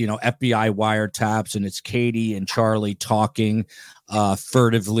FBI wiretaps, and it's Katie and Charlie talking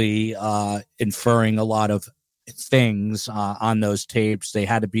furtively, inferring a lot of things on those tapes. They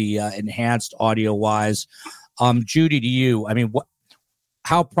had to be enhanced audio wise. Judy, to you, I mean,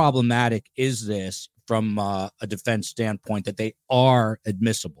 how problematic is this from a defense standpoint that they are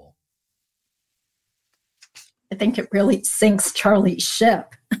admissible? I think it really sinks Charlie's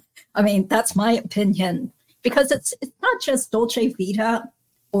ship. I mean, that's my opinion, because it's not just Dolce Vita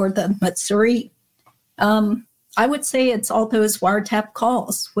or the Matsuri. I would say it's all those wiretap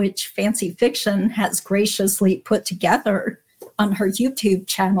calls, which Fancy Fiction has graciously put together on her YouTube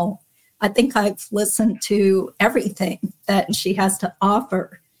channel. I think I've listened to everything that she has to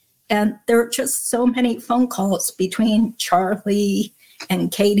offer. And there are just so many phone calls between Charlie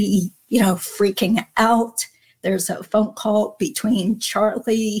and Katie, freaking out. There's a phone call between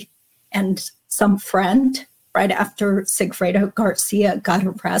Charlie and some friend right after Sigfredo Garcia got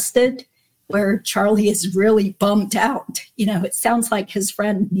arrested, where Charlie is really bummed out. It sounds like his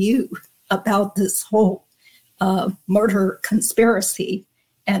friend knew about this whole murder conspiracy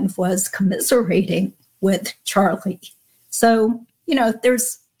and was commiserating with Charlie. So,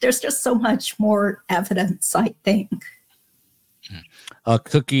 there's just so much more evidence, I think.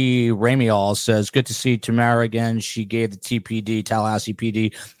 Cookie Ramiol says, good to see Tamara again. She gave the TPD, Tallahassee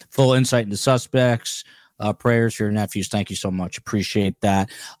PD, full insight into suspects. Prayers for your nephews. Thank you so much. Appreciate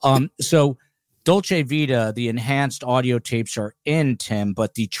that. So Dolce Vita, the enhanced audio tapes are in, Tim,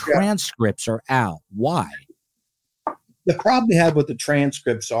 but the transcripts are out. Why? The problem we have with the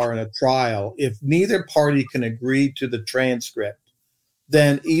transcripts are in a trial, if neither party can agree to the transcript,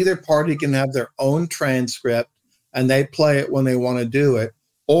 then either party can have their own transcript and they play it when they want to do it,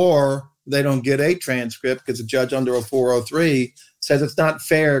 or they don't get a transcript because the judge under a 403 says it's not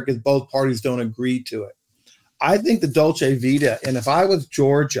fair because both parties don't agree to it. I think the Dolce Vita, and if I was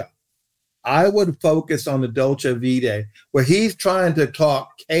Georgia, I would focus on the Dolce Vita where he's trying to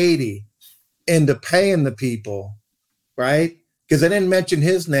talk Katie into paying the people, right? Because they didn't mention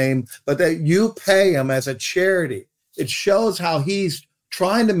his name, but that you pay him as a charity. It shows how he's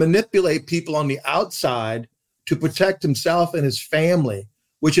trying to manipulate people on the outside to protect himself and his family,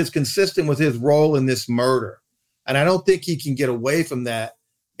 which is consistent with his role in this murder. And I don't think he can get away from that,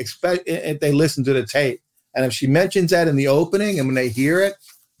 if they listen to the tape. And if she mentions that in the opening and when they hear it,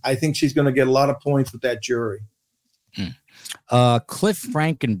 I think she's going to get a lot of points with that jury. Cliff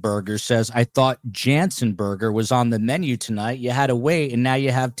Frankenberger says, I thought Jansenberger was on the menu tonight. You had to wait, and now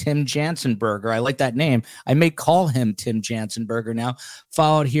you have Tim Jansenberger. I like that name. I may call him Tim Jansenberger now.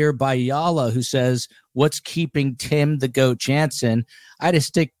 Followed here by Yala, who says, what's keeping Tim the Goat Jansen? I had to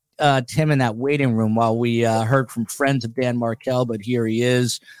stick Tim in that waiting room while we heard from friends of Dan Markel, but here he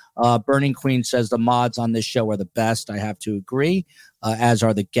is. Burning Queen says the mods on this show are the best. I have to agree, as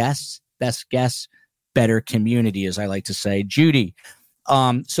are the guests, best guests. Better community, as I like to say. Judy,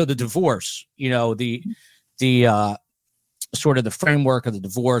 so the divorce, the sort of the framework of the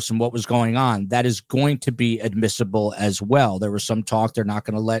divorce and what was going on, that is going to be admissible as well. There was some talk they're not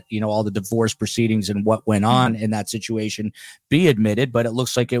going to let, all the divorce proceedings and what went on in that situation be admitted, but it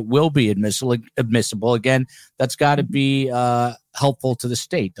looks like it will be admissible. Again, that's got to be helpful to the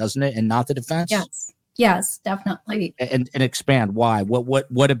state, doesn't it? And not the defense? Yes, definitely. And expand why.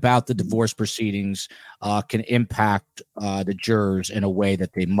 What about the divorce proceedings can impact the jurors in a way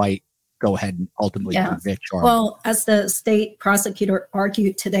that they might go ahead and ultimately convict Charlie? Well, as the state prosecutor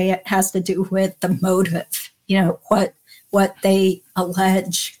argued today, it has to do with the motive. What they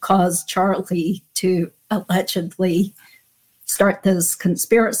allege caused Charlie to allegedly start this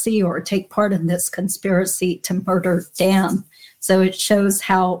conspiracy or take part in this conspiracy to murder Dan. So it shows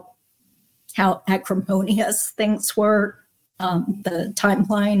how acrimonious things were, the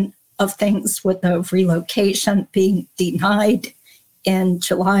timeline of things with the relocation being denied in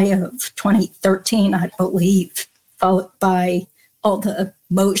July of 2013, I believe, followed by all the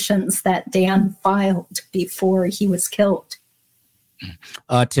motions that Dan filed before he was killed.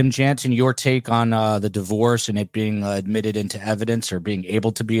 Tim Jansen, your take on the divorce and it being admitted into evidence or being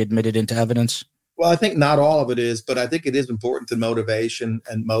able to be admitted into evidence? Well, I think not all of it is, but I think it is important to motivation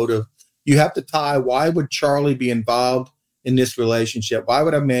and motive. You have to tie, why would Charlie be involved in this relationship? Why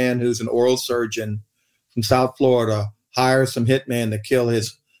would a man who's an oral surgeon from South Florida hire some hitman to kill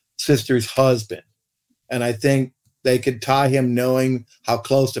his sister's husband? And I think they could tie him knowing how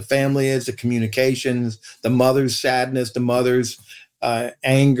close the family is, the communications, the mother's sadness, the mother's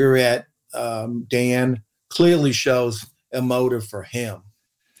anger at Dan clearly shows a motive for him.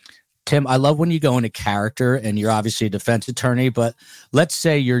 Tim, I love when you go into character, and you're obviously a defense attorney, but let's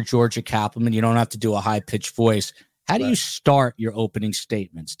say you're Georgia Kaplan. You don't have to do a high-pitched voice. How do you start your opening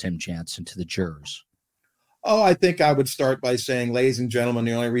statements, Tim Jansen, to the jurors? Oh, I think I would start by saying, ladies and gentlemen,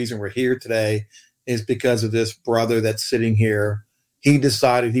 the only reason we're here today is because of this brother that's sitting here. He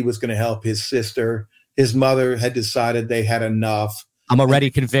decided he was going to help his sister. His mother had decided they had enough. I'm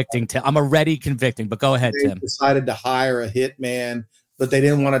already convicting, but go ahead, Tim. They decided to hire a hitman, but they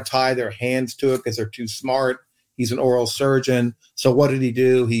didn't want to tie their hands to it because they're too smart. He's an oral surgeon. So what did he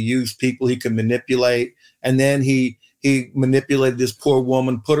do? He used people he could manipulate. And then he manipulated this poor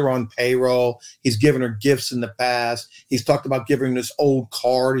woman, put her on payroll. He's given her gifts in the past. He's talked about giving her this old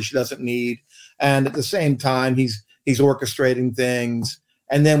car that she doesn't need. And at the same time, he's orchestrating things.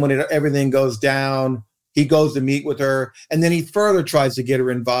 And then when everything goes down, he goes to meet with her. And then he further tries to get her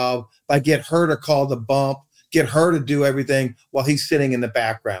involved by get her to call the bump, get her to do everything while he's sitting in the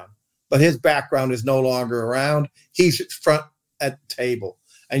background. But his background is no longer around. He's front at the table.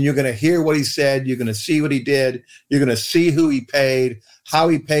 And you're going to hear what he said. You're going to see what he did. You're going to see who he paid, how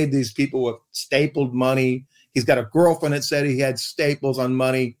he paid these people with stapled money. He's got a girlfriend that said he had staples on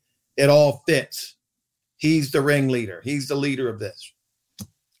money. It all fits. He's the ringleader. He's the leader of this.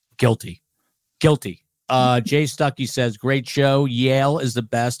 Guilty. Jay Stuckey says, great show. Yale is the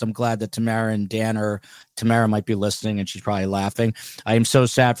best. I'm glad that Tamara and Dan Tamara might be listening and she's probably laughing. I am so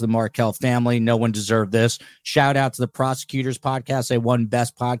sad for the Markel family. No one deserved this. Shout out to the Prosecutors Podcast. They won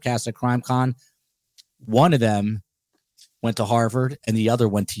Best Podcast at CrimeCon. One of them went to Harvard and the other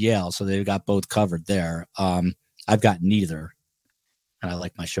went to Yale. So they got both covered there. I've got neither. And I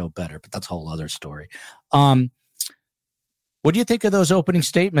like my show better, but that's a whole other story. What do you think of those opening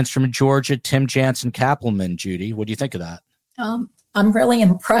statements from Georgia, Tim Jansen Kaplan, Judy? What do you think of that? I'm really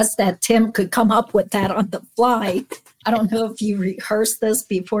impressed that Tim could come up with that on the fly. I don't know if you rehearsed this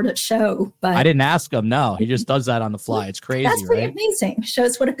before the show, but I didn't ask him. No, he just does that on the fly. It's crazy, that's pretty right? amazing.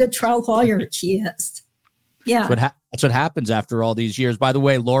 Shows what a good trial lawyer he is. Yeah. That's what happens after all these years. By the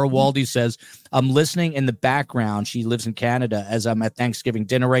way, Laura Waldy says, I'm listening in the background. She lives in Canada as I'm at Thanksgiving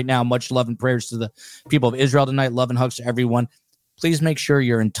dinner right now. Much love and prayers to the people of Israel tonight. Love and hugs to everyone. Please make sure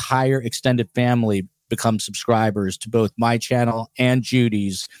your entire extended family become subscribers to both my channel and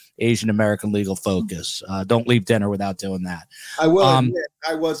Judy's Asian American Legal Focus. Don't leave dinner without doing that. I will admit,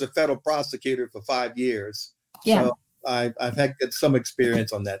 I was a federal prosecutor for 5 years. Yeah. So I've had some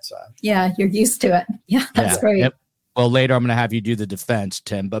experience on that side. Yeah, you're used to it. Yeah, that's great. Yep. Well, later I'm going to have you do the defense,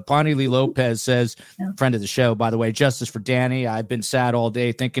 Tim. But Pawnee Lee Lopez says, friend of the show, by the way, justice for Danny. I've been sad all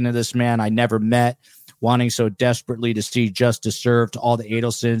day thinking of this man I never met, wanting so desperately to see justice served to all the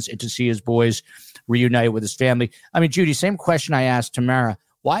Adelsons and to see his boys reunited with his family. I mean, Judy, same question I asked Tamara.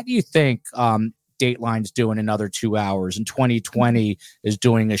 Why do you think Dateline's doing another 2 hours and 2020 is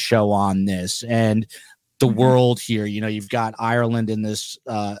doing a show on this? And the world here, you've got Ireland in this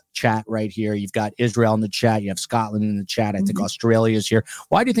chat right here. You've got Israel in the chat. You have Scotland in the chat. I think Australia is here.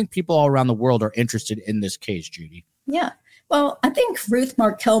 Why do you think people all around the world are interested in this case, Judy? Yeah. Well, I think Ruth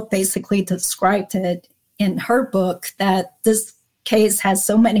Markel basically described it in her book that this case has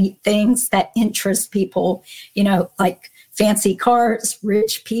so many things that interest people, like fancy cars,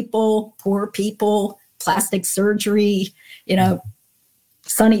 rich people, poor people, plastic surgery,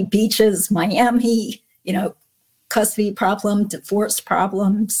 sunny beaches, Miami, custody problem, divorce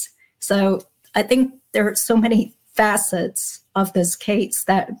problems. So I think there are so many facets of this case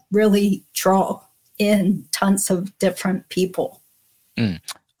that really draw in tons of different people.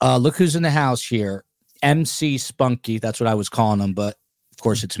 Look who's in the house here. MC Spunky, that's what I was calling him, but of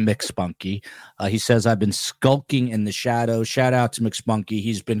course it's Mick Spunky. He says, I've been skulking in the shadows. Shout out to Mick Spunky.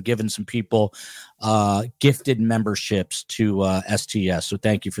 He's been giving some people gifted memberships to STS. So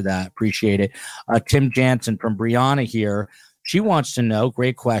thank you for that. Appreciate it. Tim Jansen from Brianna here. She wants to know,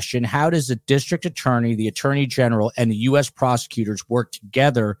 great question, how does the district attorney, the attorney general, and the U.S. prosecutors work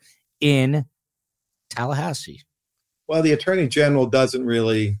together in Tallahassee? Well, the attorney general doesn't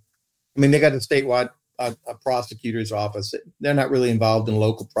really, they got a statewide a prosecutor's office. They're not really involved in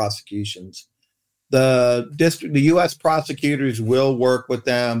local prosecutions. The U.S. prosecutors will work with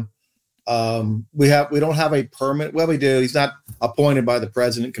them. We don't have a permanent. Well, we do. He's not appointed by the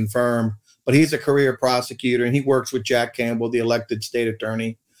president, confirmed, but he's a career prosecutor and he works with Jack Campbell, the elected state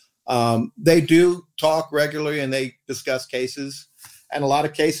attorney. They do talk regularly and they discuss cases. And a lot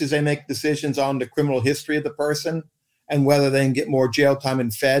of cases, they make decisions on the criminal history of the person and whether they can get more jail time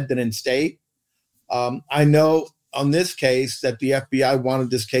in Fed than in state. I know on this case that the FBI wanted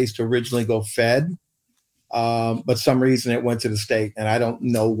this case to originally go Fed, but some reason it went to the state. And I don't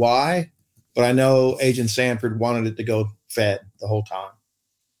know why, but I know Agent Sanford wanted it to go Fed the whole time.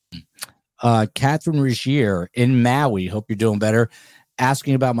 Catherine Regier in Maui, hope you're doing better,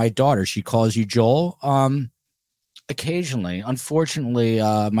 asking about my daughter. She calls you Joel. Occasionally. Unfortunately,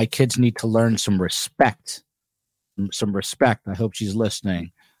 my kids need to learn some respect. I hope she's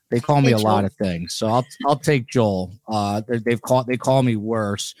listening. They call me a lot of things, so I'll take Joel. They call me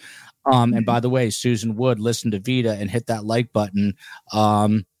worse. And by the way, Susan Wood, listen to Vita and hit that like button.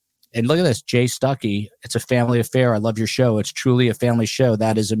 And look at this, Jay Stuckey. It's a family affair. I love your show. It's truly a family show.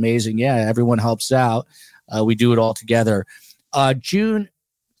 That is amazing. Yeah, everyone helps out. We do it all together. June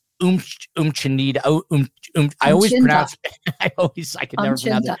Umchinida. I always pronounce. I can never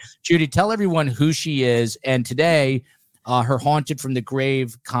pronounce it. Judy, tell everyone who she is. And today, her haunted from the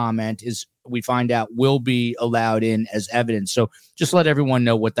grave comment is, we find out, will be allowed in as evidence. So just let everyone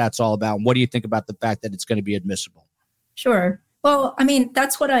know what that's all about. What do you think about the fact that it's going to be admissible? Sure. Well,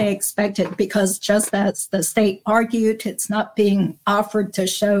 that's what I expected, because just as the state argued, it's not being offered to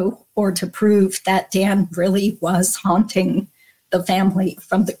show or to prove that Dan really was haunting the family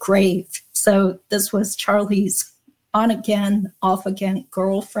from the grave. So this was Charlie's on-again, off-again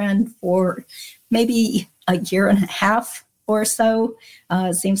girlfriend for maybe a year and a half or so.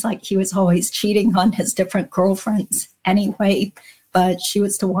 Seems like he was always cheating on his different girlfriends anyway, but she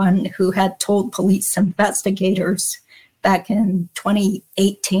was the one who had told police investigators back in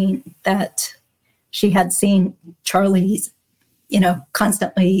 2018 that she had seen Charlie's,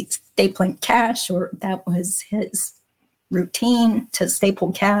 constantly stapling cash, or that was his routine to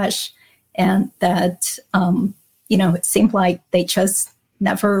staple cash, and that, it seemed like they just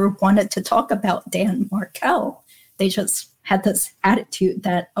never wanted to talk about Dan Markel. They just had this attitude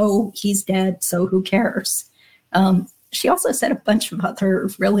that, oh, he's dead, so who cares? She also said a bunch of other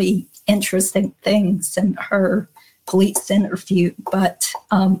really interesting things in her police interview, but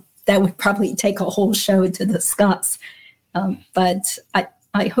that would probably take a whole show to discuss. But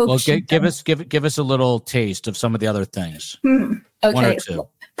I hope. Well, give us a little taste of some of the other things. Okay. 1 or 2.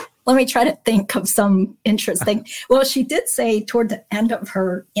 Let me try to think of some interesting. Well, she did say toward the end of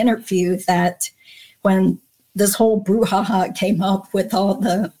her interview that when this whole brouhaha came up with all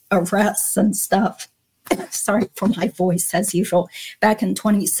the arrests and stuff, sorry for my voice as usual, back in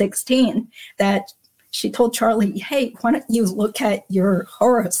 2016, that she told Charlie, hey, why don't you look at your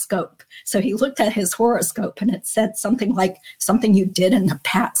horoscope? So he looked at his horoscope and it said something like, something you did in the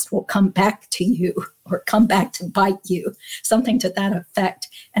past will come back to you or come back to bite you, something to that effect.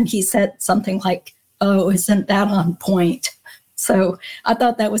 And he said something like, oh, isn't that on point? So I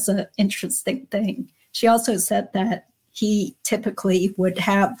thought that was an interesting thing. She also said that he typically would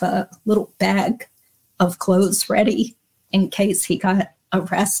have a little bag of clothes ready in case he got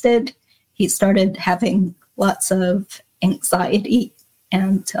arrested. He started having lots of anxiety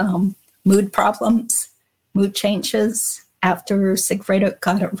and mood problems, mood changes after Sigfredo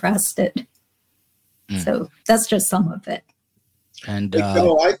got arrested. So that's just some of it. And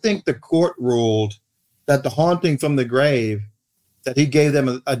I think the court ruled that the haunting from the grave, that he gave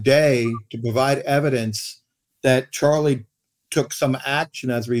them a day to provide evidence that Charlie took some action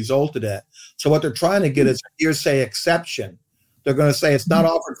as a result of that. So what they're trying to get is a hearsay exception. They're going to say it's not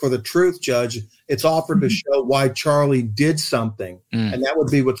offered for the truth, Judge. It's offered to show why Charlie did something. And that would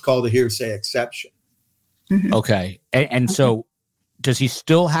be what's called a hearsay exception. Okay. And so does he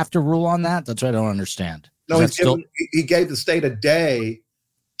still have to rule on that? That's what I don't understand. No, he gave the state a day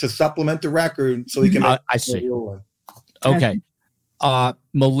to supplement the record so he can make I see. ruling. Okay.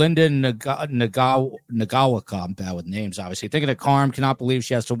 Melinda Nagawaka, I'm bad with names, obviously. Thinking of Carm, cannot believe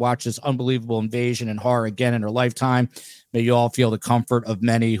she has to watch this unbelievable invasion and horror again in her lifetime. May you all feel the comfort of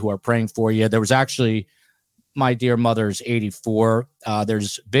many who are praying for you. There was actually, my dear mother's 84.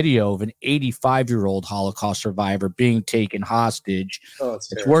 There's video of an 85-year-old Holocaust survivor being taken hostage. Oh,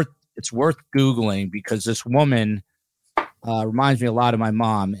 it's worth Googling because this woman reminds me a lot of my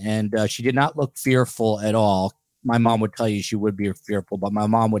mom, and she did not look fearful at all. My mom would tell you she would be fearful, but my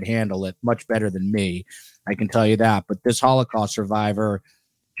mom would handle it much better than me. I can tell you that. But this Holocaust survivor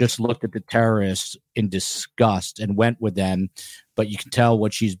just looked at the terrorists in disgust and went with them. But you can tell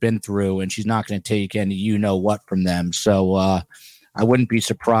what she's been through, and she's not going to take any you-know-what from them. So I wouldn't be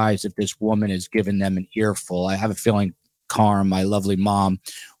surprised if this woman is giving them an earful. I have a feeling Carm, my lovely mom,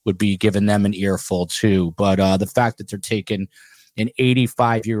 would be giving them an earful too. But the fact that they're taking an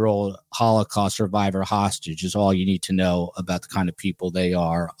 85-year-old Holocaust survivor hostage is all you need to know about the kind of people they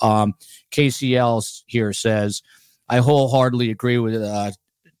are. KCL here says, I wholeheartedly agree with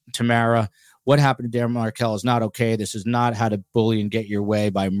Tamara. What happened to Dan Markel is not okay. This is not how to bully and get your way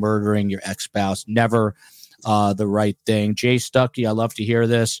by murdering your ex-spouse. Never the right thing. Jay Stuckey, I love to hear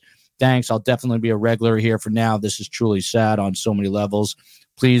this. Thanks. I'll definitely be a regular here for now. This is truly sad on so many levels.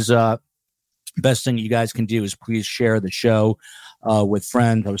 Please, best thing you guys can do is please share the show with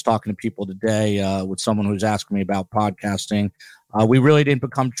friends. I was talking to people today with someone who was asking me about podcasting. We really didn't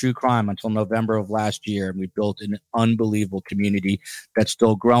become true crime until November of last year, and we built an unbelievable community that's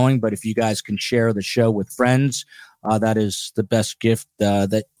still growing. But if you guys can share the show with friends, that is the best gift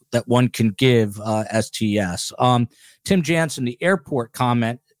that one can give STS. Tim Jansen, the airport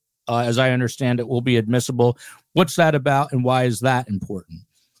comment, as I understand it, will be admissible. What's that about, and why is that important?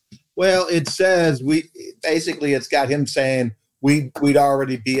 Well, it says it's got him saying we'd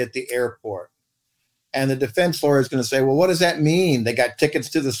already be at the airport. And the defense lawyer is going to say, well, what does that mean? They got tickets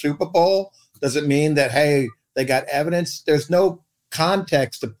to the Super Bowl? Does it mean that, hey, they got evidence? There's no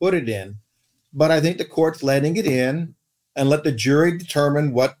context to put it in. But I think the court's letting it in and let the jury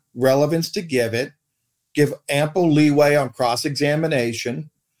determine what relevance to give it, give ample leeway on cross-examination.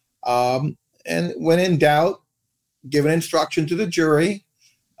 And when in doubt, give an instruction to the jury.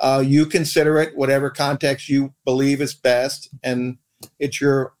 You consider it whatever context you believe is best, and it's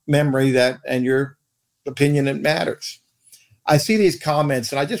your memory and your opinion that matters. I see these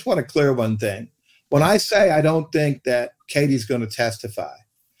comments, and I just want to clear one thing. When I say I don't think that Katie's going to testify,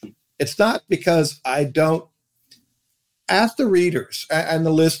 it's not because I don't. Ask the readers and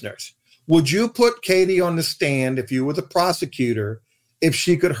the listeners, would you put Katie on the stand if you were the prosecutor if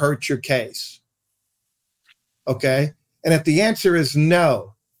she could hurt your case? Okay? And if the answer is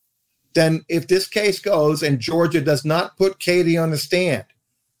no, then if this case goes and Georgia does not put Katie on the stand,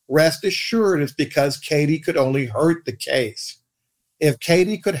 rest assured it's because Katie could only hurt the case. If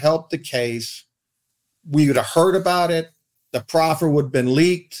Katie could help the case, we would have heard about it. The proffer would have been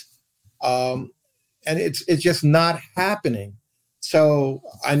leaked. And it's just not happening. So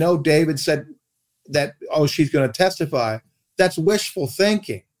I know David said that, oh, she's going to testify, that's wishful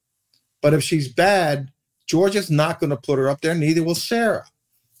thinking. But if she's bad, Georgia's not going to put her up there, neither will Sarah.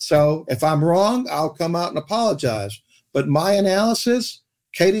 So if I'm wrong, I'll come out and apologize. But my analysis,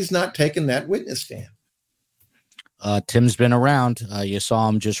 Katie's not taking that witness stand. Tim's been around. You saw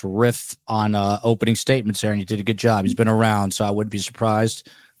him just riff on opening statements there, and he did a good job. He's been around, so I wouldn't be surprised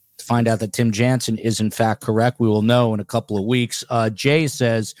to find out that Tim Jansen is in fact correct. We will know in a couple of weeks. Jay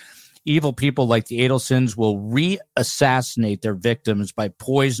says, evil people like the Adelsons will re-assassinate their victims by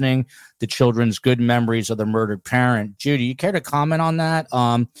poisoning the children's good memories of their murdered parent. Judy, you care to comment on that?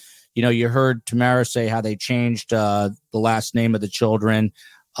 You heard Tamara say how they changed the last name of the children.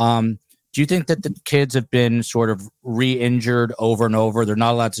 Do you think that the kids have been sort of re-injured over and over? They're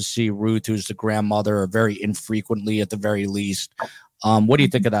not allowed to see Ruth, who's the grandmother, or very infrequently at the very least. What do you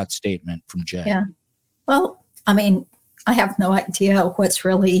think of that statement from Jay? Yeah. Well, I mean, I have no idea what's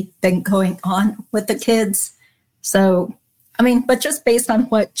really been going on with the kids. So, I mean, but just based on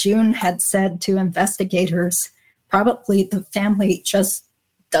what June had said to investigators, probably the family just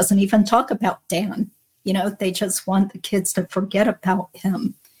doesn't even talk about Dan. They just want the kids to forget about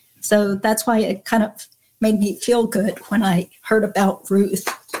him. So that's why it kind of made me feel good when I heard about Ruth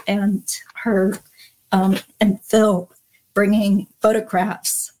and her and Phil bringing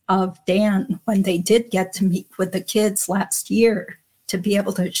photographs of Dan when they did get to meet with the kids last year, to be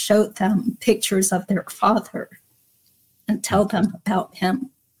able to show them pictures of their father and tell them about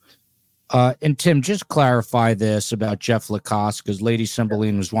him. And Tim, just clarify this about Jeff Lacoste, because Lady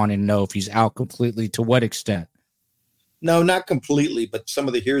Cymbeline was wanting to know if he's out completely. To what extent? No, not completely, but some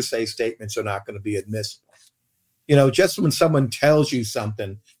of the hearsay statements are not going to be admissible. Just when someone tells you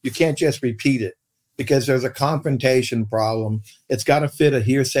something, you can't just repeat it because there's a confrontation problem. It's got to fit a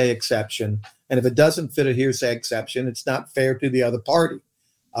hearsay exception. And if it doesn't fit a hearsay exception, it's not fair to the other party.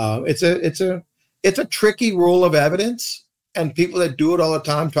 It's a tricky rule of evidence, and people that do it all the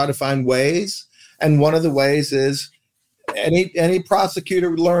time try to find ways. And one of the ways is any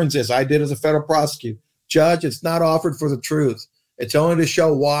prosecutor learns this. I did as a federal prosecutor. Judge, it's not offered for the truth. It's only to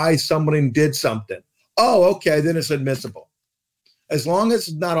show why somebody did something. Oh, okay, then it's admissible. As long as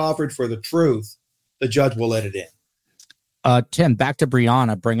it's not offered for the truth, the judge will let it in. Tim, back to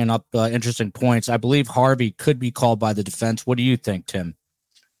Brianna, bringing up interesting points. I believe Harvey could be called by the defense. What do you think, Tim?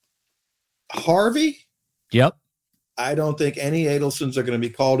 Harvey? Yep. I don't think any Adelsons are going to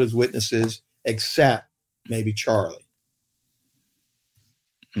be called as witnesses except maybe Charlie.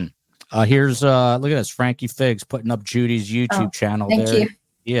 Here's look at this. Frankie Figs putting up Judy's YouTube channel. Thank you.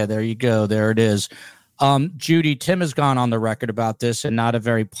 Yeah, there you go. There it is. Judy, Tim has gone on the record about this, and not a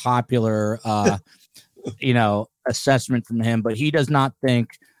very popular, assessment from him, but he does not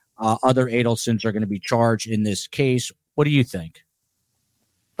think other Adelsons are going to be charged in this case. What do you think?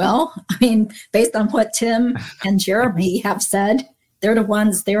 Well, I mean, based on what Tim and Jeremy have said, they're the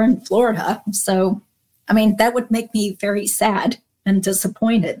ones there in Florida. So, I mean, that would make me very sad and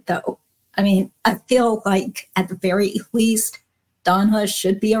disappointed, though. I mean, I feel like at the very least, Donna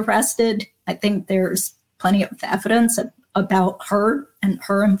should be arrested. I think there's plenty of evidence about her and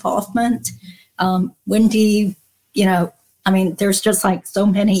her involvement. Wendy, there's just like so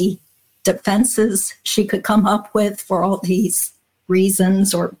many defenses she could come up with for all these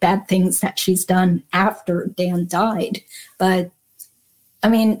reasons or bad things that she's done after Dan died. But I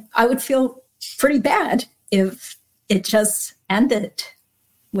mean, I would feel pretty bad if it just ended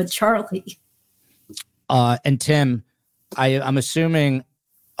with Charlie. And Tim, I'm assuming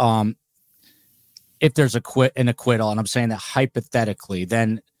if there's an acquittal, and I'm saying that hypothetically,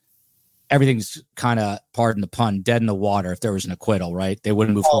 then everything's kind of, pardon the pun, dead in the water if there was an acquittal, right? They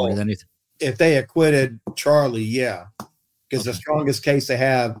wouldn't move forward with anything. If they acquitted Charlie, yeah. Because the strongest case they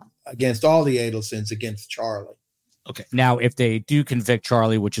have against all the Adelsons against Charlie. Okay. Now, if they do convict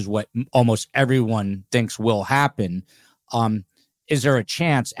Charlie, which is what almost everyone thinks will happen, is there a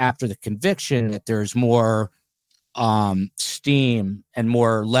chance after the conviction that there's more steam and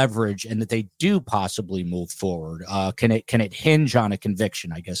more leverage and that they do possibly move forward? Can it hinge on a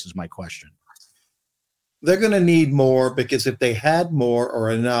conviction, I guess is my question. They're going to need more, because if they had more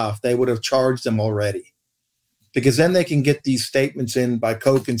or enough, they would have charged them already. Because then they can get these statements in by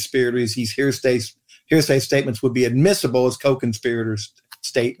co-conspirators. These hearsay statements would be admissible as co-conspirators'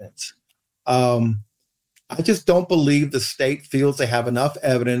 statements. I just don't believe the state feels they have enough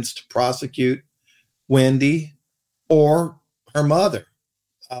evidence to prosecute Wendy or her mother.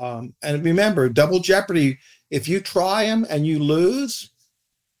 And remember, double jeopardy, if you try them and you lose,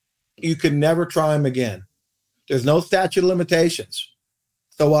 you can never try them again. There's no statute of limitations.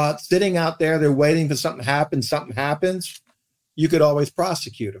 So while sitting out there, they're waiting for something happens, you could always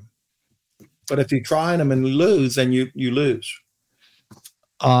prosecute them. But if you try them and lose, then you lose.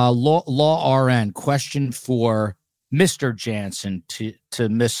 Law RN, question for Mr. Jansen to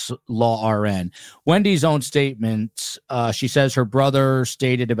Miss Law RN. Wendy's own statements, she says her brother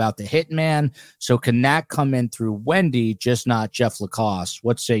stated about the hitman. So can that come in through Wendy, just not Jeff Lacoste?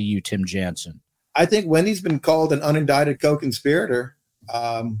 What say you, Tim Jansen? I think Wendy's been called an unindicted co-conspirator.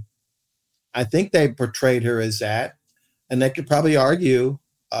 I think they portrayed her as that, and they could probably argue.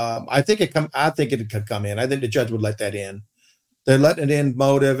 I think it could come in. I think the judge would let that in. They're letting it in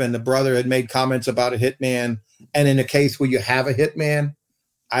motive, and the brother had made comments about a hitman. And in a case where you have a hitman,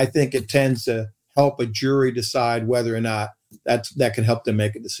 I think it tends to help a jury decide whether or not that can help them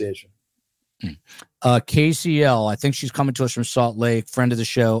make a decision. KCL, I think she's coming to us from Salt Lake, friend of the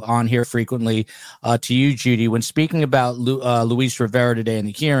show, on here frequently. To you, Judy, when speaking about Luis Rivera today in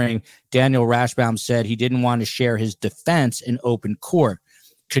the hearing, Daniel Rashbaum said he didn't want to share his defense in open court.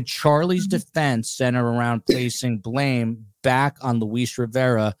 Could Charlie's defense center around placing blame back on Luis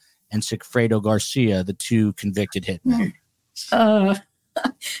Rivera and Sigfredo Garcia, the two convicted hitmen? I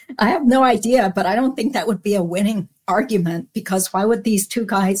have no idea, but I don't think that would be a winning argument, because why would these two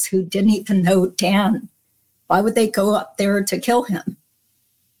guys who didn't even know Dan, why would they go up there to kill him?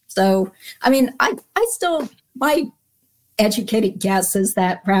 So, I mean, I still, my educated guess is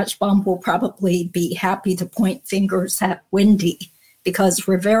that Rashbaum will probably be happy to point fingers at Wendy, because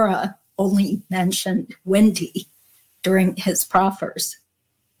Rivera only mentioned Wendy during his proffers.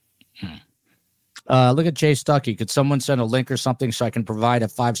 Look at Jay Stuckey. Could someone send a link or something so I can provide a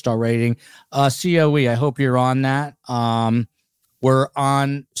 5-star rating? COE, I hope you're on that. We're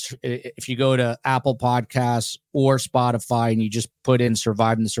on, if you go to Apple Podcasts or Spotify and you just put in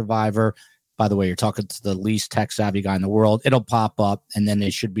Surviving the Survivor, by the way, you're talking to the least tech savvy guy in the world, it'll pop up, and then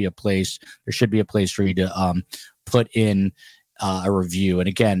there should be a place for you to put in a review. And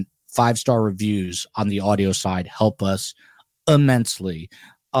again, 5-star reviews on the audio side help us immensely.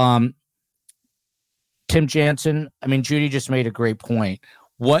 Tim Jansen, I mean, Judy just made a great point.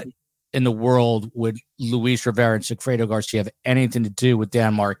 What in the world would Luis Rivera and Sigfredo Garcia have anything to do with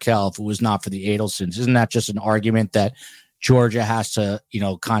Dan Markel if it was not for the Adelsons? Isn't that just an argument that Georgia has to,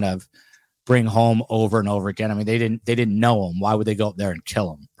 kind of bring home over and over again? I mean, they didn't know him. Why would they go up there and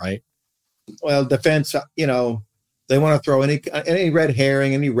kill him, right? Well, defense, they want to throw any red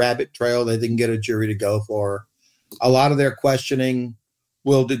herring, any rabbit trail that they can get a jury to go for. A lot of their questioning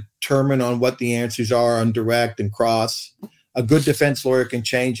will determine on what the answers are on direct and cross. A good defense lawyer can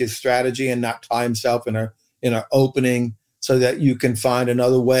change his strategy and not tie himself in an opening, so that you can find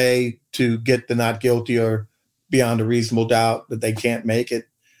another way to get the not guilty or beyond a reasonable doubt that they can't make it.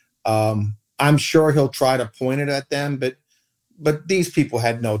 I'm sure he'll try to point it at them, but these people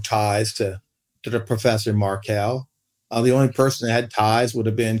had no ties to the Professor Markel. The only person that had ties would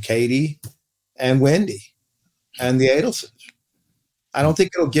have been Katie and Wendy and the Adelsons. I don't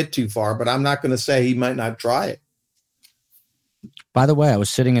think it'll get too far, but I'm not going to say he might not try it. By the way, I was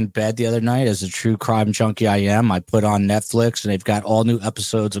sitting in bed the other night, as a true crime junkie I am. I put on Netflix, and they've got all new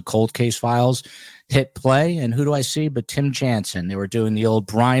episodes of Cold Case Files. Hit play, and who do I see but Tim Jansen? They were doing the old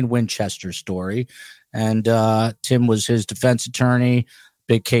Brian Winchester story, and Tim was his defense attorney.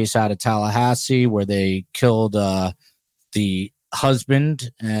 Big case out of Tallahassee where they killed the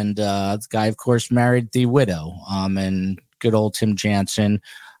husband, and the guy, of course, married the widow. And good old Tim Jansen.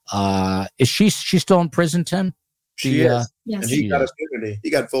 Is she still in prison, Tim? She is. Yes. And he got immunity.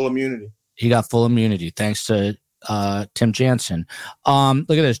 He got full immunity. He got full immunity thanks to Tim Jansen. Look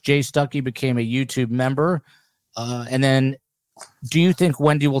at this. Jay Stuckey became a YouTube member. And then, do you think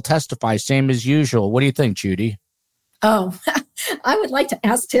Wendy will testify? Same as usual. What do you think, Judy? Oh, I would like to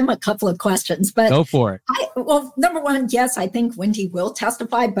ask Tim a couple of questions, but go for it. Well, number one, yes, I think Wendy will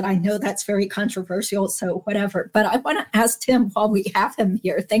testify, but I know that's very controversial, so whatever. But I want to ask Tim while we have him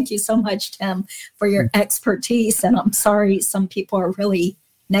here. Thank you so much, Tim, for your expertise. And I'm sorry some people are really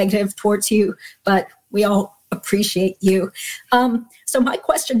negative towards you, but we all appreciate you. So my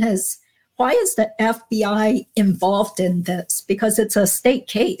question is, why is the FBI involved in this? Because it's a state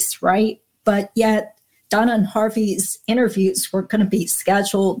case, right? But yet Donna and Harvey's interviews were going to be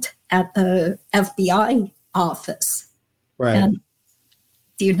scheduled at the FBI office. Right. And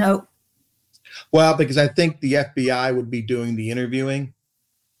do you know? Well, because I think the FBI would be doing the interviewing,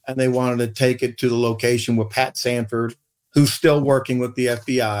 and they wanted to take it to the location where Pat Sanford, who's still working with the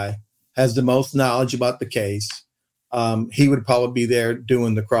FBI, has the most knowledge about the case. He would probably be there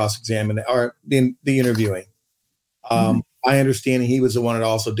doing the cross-examination or the interviewing. My understanding, he was the one that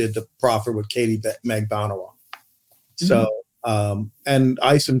also did the proffer with Katie Magbanawala. So, and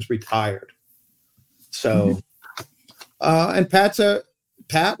Isom's retired. So, and Pat's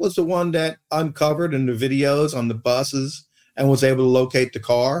Pat was the one that uncovered in the videos on the buses and was able to locate the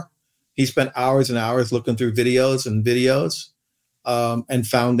car. He spent hours and hours looking through videos and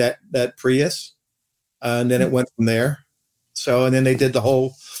found that Prius. And then it went from there. So, and then they did the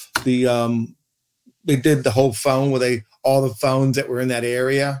whole phone where all the phones that were in that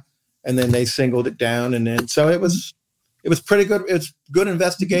area, and then they singled it down. And then, so it was pretty good. It's good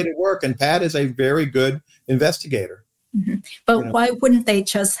investigative work. And Pat is a very good investigator. Mm-hmm. But why wouldn't they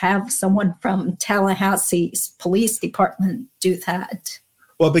just have someone from Tallahassee's police department do that?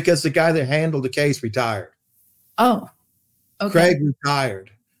 Well, because the guy that handled the case retired. Oh, okay. Craig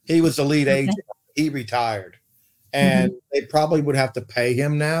retired. He was the lead agent. He retired. And they probably would have to pay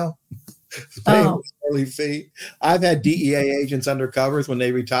him now. Pay him a early fee. I've had DEA agents undercovers when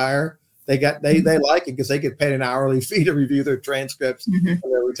they retire. They like it because they get paid an hourly fee to review their transcripts when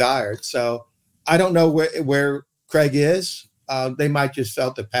they're retired. So I don't know where Craig is. They might just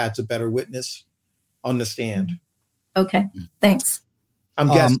felt that Pat's a better witness on the stand. Okay, thanks. I'm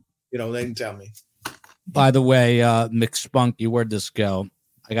guessing. They didn't tell me. By the way, McSpunky, where'd this go?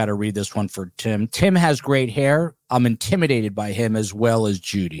 I got to read this one for Tim. Tim has great hair. I'm intimidated by him as well as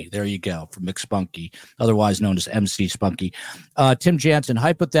Judy. There you go, from McSpunky, otherwise known as MC Spunky. Tim Jansen,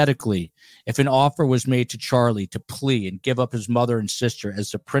 hypothetically, if an offer was made to Charlie to plea and give up his mother and sister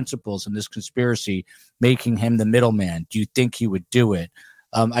as the principals in this conspiracy, making him the middleman, do you think he would do it?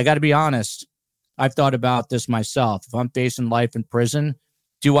 I got to be honest. I've thought about this myself. If I'm facing life in prison,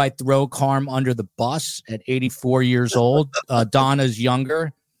 do I throw Carm under the bus at 84 years old? Donna's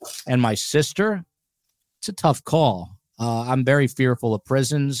younger and my sister. It's a tough call. I'm very fearful of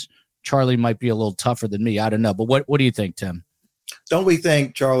prisons. Charlie might be a little tougher than me. I don't know. But what do you think, Tim? Don't we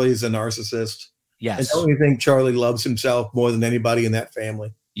think Charlie's a narcissist? Yes. And don't we think Charlie loves himself more than anybody in that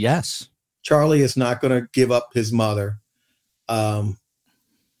family? Yes. Charlie is not going to give up his mother. I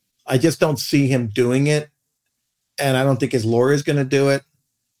just don't see him doing it. And I don't think his lawyer is going to do it.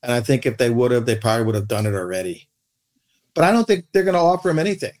 And I think if they would have, they probably would have done it already. But I don't think they're going to offer him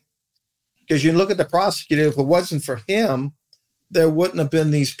anything. Because you look at the prosecutor, if it wasn't for him, there wouldn't have been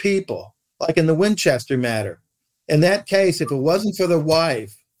these people. Like in the Winchester matter. In that case, if it wasn't for the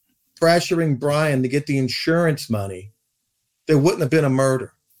wife pressuring Brian to get the insurance money, there wouldn't have been a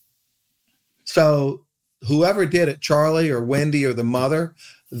murder. So whoever did it, Charlie or Wendy or the mother,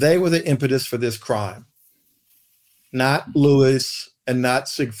 they were the impetus for this crime. Not Louis and not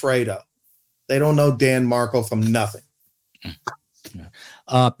Sigfredo. They don't know Dan Markel from nothing.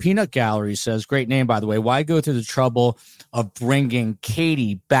 Peanut Gallery says, great name, by the way. Why go through the trouble of bringing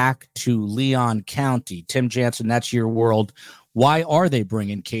Katie back to Leon County? Tim Jansen, that's your world. Why are they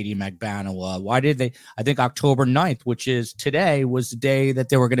bringing Katie McBanoa? Why did they? I think October 9th, which is today, was the day that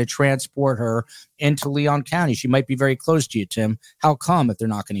they were going to transport her into Leon County. She might be very close to you, Tim. How come if they're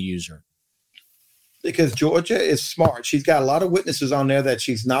not going to use her? Because Georgia is smart. She's got a lot of witnesses on there that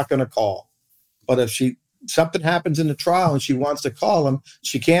she's not going to call. But if something happens in the trial and she wants to call them,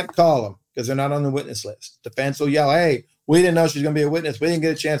 she can't call them because they're not on the witness list. Defense will yell, hey, we didn't know she's going to be a witness. We didn't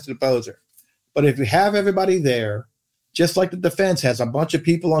get a chance to depose her. But if you have everybody there, just like the defense has a bunch of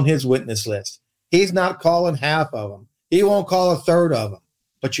people on his witness list, he's not calling half of them. He won't call a third of them.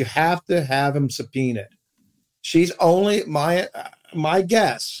 But you have to have him subpoenaed. She's only, my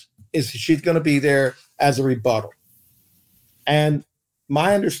guess is she's going to be there as a rebuttal. And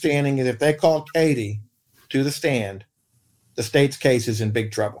my understanding is if they call Katie to the stand, the state's case is in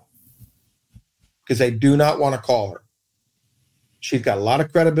big trouble because they do not want to call her. She's got a lot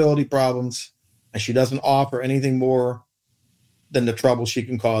of credibility problems, and she doesn't offer anything more than the trouble she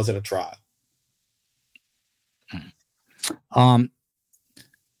can cause at a trial.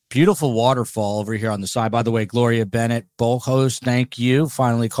 Beautiful waterfall over here on the side. By the way, Gloria Bennett, bowl host, thank you.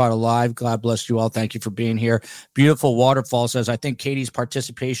 Finally caught alive. God bless you all. Thank you for being here. Beautiful waterfall says, I think Katie's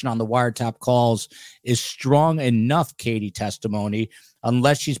participation on the wiretap calls is strong enough, Katie testimony,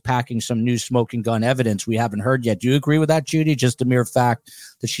 unless she's packing some new smoking gun evidence we haven't heard yet. Do you agree with that, Judy? Just the mere fact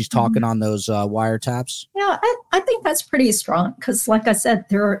that she's talking on those wiretaps? Yeah, I think that's pretty strong because, like I said,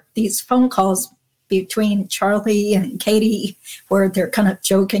 there are these phone calls between Charlie and Katie where they're kind of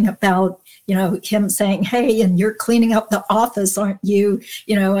joking about, him saying, hey, and you're cleaning up the office, aren't you?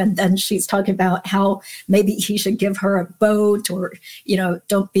 And then she's talking about how maybe he should give her a boat or,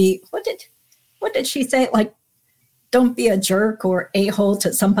 don't be, what did she say? Like, don't be a jerk or a-hole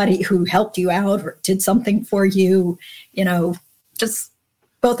to somebody who helped you out or did something for you, just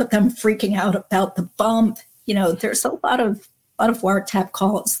both of them freaking out about the bump. There's a lot of wiretap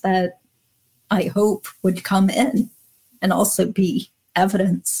calls that I hope would come in and also be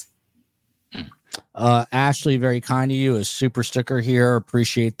evidence. Ashley, very kind to you. A super sticker here.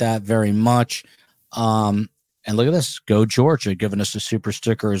 Appreciate that very much. And look at this. Go Georgia, giving us a super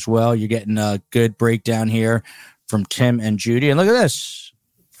sticker as well. You're getting a good breakdown here from Tim and Judy. And look at this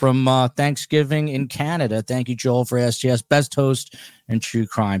from Thanksgiving in Canada. Thank you, Joel, for STS. Best host in true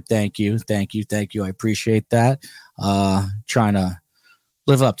crime. Thank you. Thank you. Thank you. I appreciate that. Trying to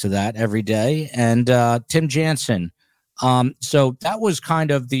live up to that every day. And Tim Jansen. So that was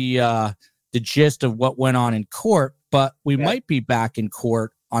kind of the gist of what went on in court, but we might be back in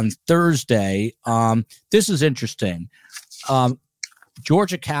court on Thursday. This is interesting.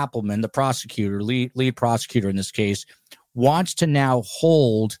 Georgia Kappelman, the prosecutor, lead prosecutor in this case, wants to now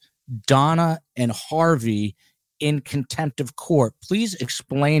hold Donna and Harvey in contempt of court. Please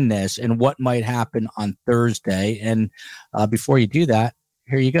explain this and what might happen on Thursday. And before you do that,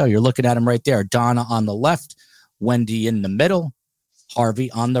 here you go. You're looking at him right there. Donna on the left, Wendy in the middle,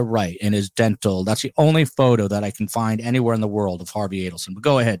 Harvey on the right in his dental. That's the only photo that I can find anywhere in the world of Harvey Adelson. But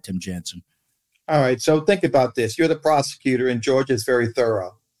go ahead, Tim Jansen. All right. So think about this. You're the prosecutor, and Georgia's very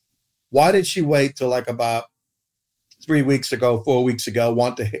thorough. Why did she wait till like about 4 weeks ago,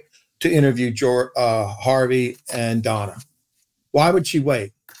 want to interview Harvey and Donna? Why would she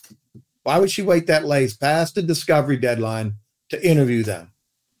wait? Why would she wait that late past the discovery deadline to interview them?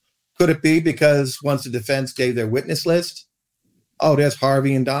 Could it be because once the defense gave their witness list, oh, there's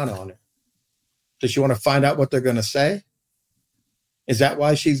Harvey and Donna on it. Does she want to find out what they're going to say? Is that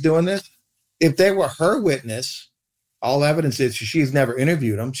why she's doing this? If they were her witness, all evidence is she's never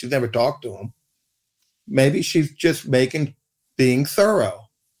interviewed them. She's never talked to them. Maybe she's just being thorough.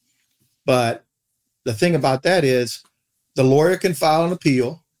 But the thing about that is the lawyer can file an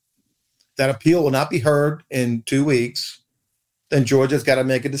appeal. That appeal will not be heard in 2 weeks. Then Georgia's got to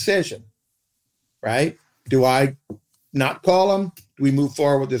make a decision, right? Do I not call them? Do we move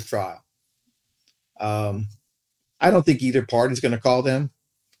forward with this trial? I don't think either party's going to call them.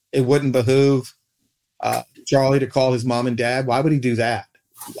 It wouldn't behoove Charlie to call his mom and dad. Why would he do that?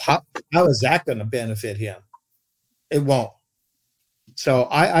 How is that going to benefit him? It won't. So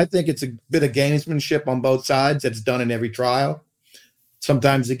I think it's a bit of gamesmanship on both sides that's done in every trial.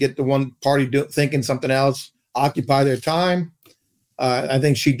 Sometimes they get the one party thinking something else, occupy their time. I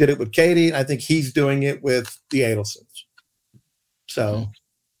think she did it with Katie, and I think he's doing it with the Adelsons. So,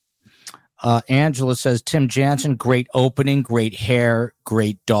 Angela says, Tim Jansen, great opening, great hair,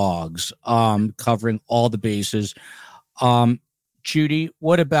 great dogs, covering all the bases. Judy,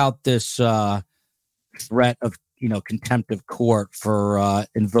 what about this threat of contempt of court for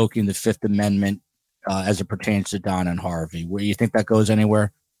invoking the Fifth Amendment as it pertains to Donna and Harvey? Where you think that goes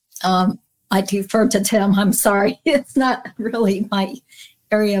anywhere? I defer to Tim. I'm sorry. It's not really my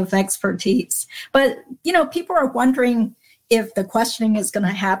area of expertise. But, people are wondering if the questioning is going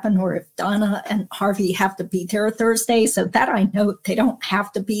to happen or if Donna and Harvey have to be there Thursday. So that I know they don't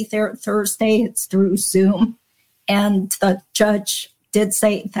have to be there Thursday. It's through Zoom. And the judge did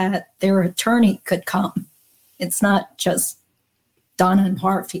say that their attorney could come. It's not just Donna and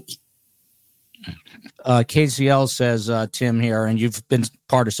Harvey. KCL says, Tim here, and you've been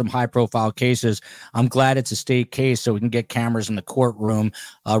part of some high-profile cases. I'm glad it's a state case so we can get cameras in the courtroom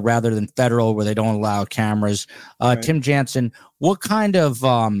rather than federal where they don't allow cameras. Right. Tim Jansen, what kind of,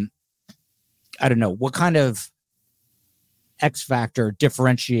 what kind of X factor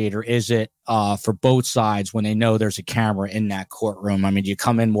differentiator is it for both sides when they know there's a camera in that courtroom? I mean, do you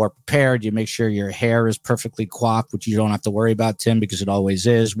come in more prepared? Do you make sure your hair is perfectly coiffed, which you don't have to worry about, Tim, because it always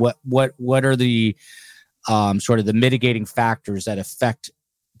is? What are the sort of the mitigating factors that affect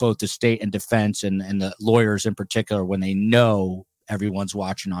both the state and defense and the lawyers in particular when they know everyone's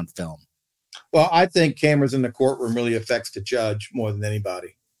watching on film? Well, I think cameras in the courtroom really affects the judge more than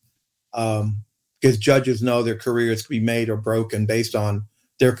anybody. Because judges know their careers can be made or broken based on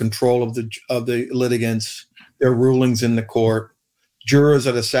their control of the litigants, their rulings in the court. Jurors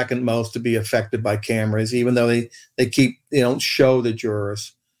are the second most to be affected by cameras, even though they don't show the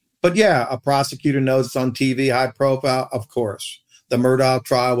jurors. But yeah, a prosecutor knows it's on TV, high profile, of course. The Murdaugh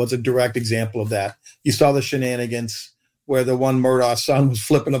trial was a direct example of that. You saw the shenanigans where the one Murdaugh son was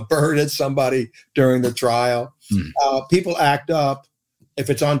flipping a bird at somebody during the trial. People act up. If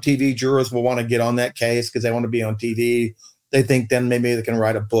it's on TV, jurors will want to get on that case because they want to be on TV. They think then maybe they can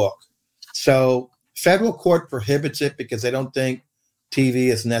write a book. So federal court prohibits it because they don't think TV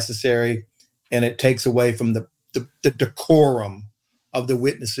is necessary, and it takes away from the decorum of the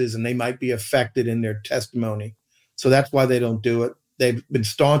witnesses, and they might be affected in their testimony. So that's why they don't do it. They've been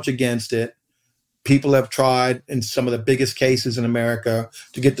staunch against it. People have tried in some of the biggest cases in America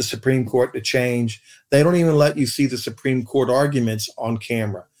to get the Supreme Court to change. They don't even let you see the Supreme Court arguments on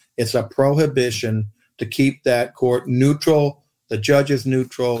camera. It's a prohibition to keep that court neutral, the judges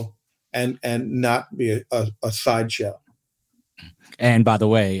neutral, and not be a sideshow. And by the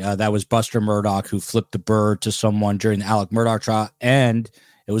way, that was Buster Murdoch who flipped the bird to someone during the Alec Murdoch trial, and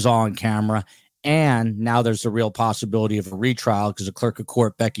it was all on camera. And now there's the real possibility of a retrial because the clerk of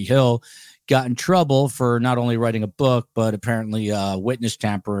court, Becky Hill, got in trouble for not only writing a book, but apparently witness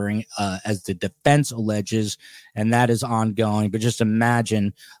tampering, as the defense alleges, and that is ongoing. But just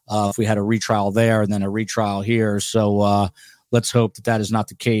imagine if we had a retrial there and then a retrial here. So let's hope that is not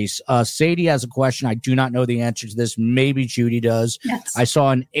the case. Sadie has a question. I do not know the answer to this. Maybe Judy does. Yes. I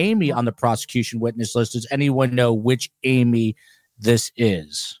saw an Amy on the prosecution witness list. Does anyone know which Amy this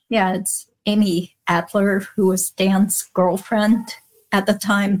is? Yeah, it's Amy Adler, who was Dan's girlfriend at the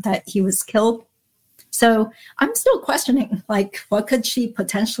time that he was killed. So I'm still questioning, like, what could she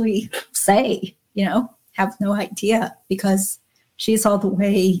potentially say? Have no idea, because she's all the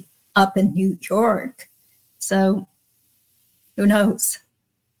way up in New York. So who knows?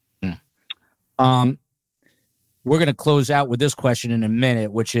 We're going to close out with this question in a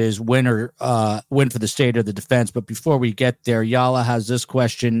minute, which is win for the state or the defense. But before we get there, Yala has this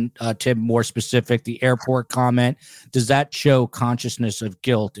question, Tim, more specific. The airport comment, does that show consciousness of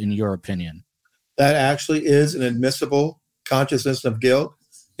guilt in your opinion? That actually is an admissible consciousness of guilt,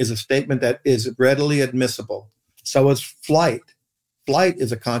 is a statement that is readily admissible. So is flight. Flight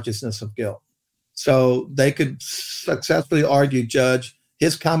is a consciousness of guilt. So they could successfully argue, Judge,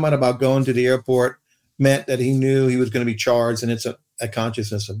 his comment about going to the airport meant that he knew he was going to be charged, and it's a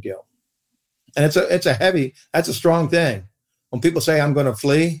consciousness of guilt. And that's a strong thing. When people say I'm going to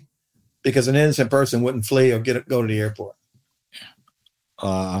flee, because an innocent person wouldn't flee or go to the airport.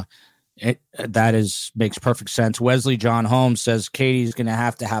 Makes perfect sense. Wesley John Holmes says Katie's going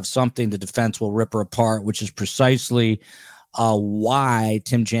to have something. The defense will rip her apart, which is precisely why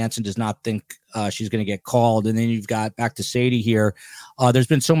Tim Jansen does not think she's going to get called. And then you've got back to Sadie here. There's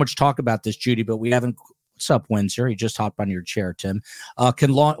been so much talk about this, Judy, but we haven't. What's up, Windsor? He just hopped on your chair, Tim. I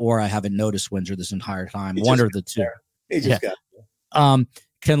haven't noticed Windsor this entire time. One or the two.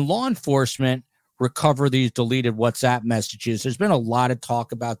 Can law enforcement recover these deleted WhatsApp messages? There's been a lot of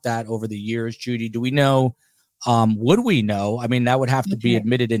talk about that over the years, Judy. Do we know? Would we know? I mean, that would have to be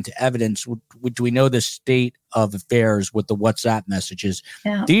admitted into evidence. Do we know the state of affairs with the WhatsApp messages?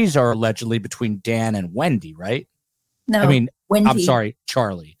 Yeah. These are allegedly between Dan and Wendy, right? No, I mean, Wendy. I'm sorry,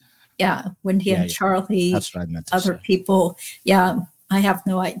 Charlie. Yeah, Wendy and Charlie. That's what I meant to other say. People. Yeah, I have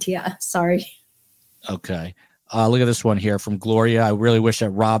no idea. Sorry. Okay. Look at this one here from Gloria. I really wish that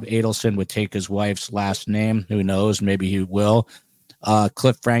Rob Adelson would take his wife's last name. Who knows? Maybe he will.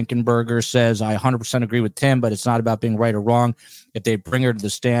 Cliff Frankenberger says, I 100% agree with Tim, but it's not about being right or wrong. If they bring her to the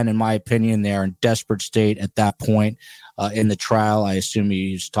stand, in my opinion, they are in desperate state at that point in the trial. I assume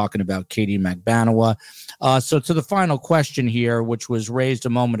he's talking about Katie McBanawa. So to the final question here, which was raised a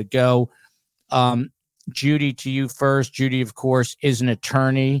moment ago, Judy, to you first. Judy, of course, is an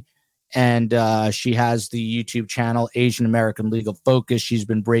attorney, and she has the YouTube channel, Asian American Legal Focus. She's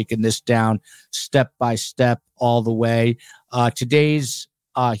been breaking this down step by step all the way. Today's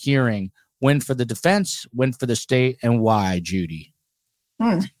hearing, win for the defense, win for the state, and why, Judy?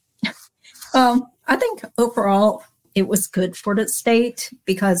 I think overall it was good for the state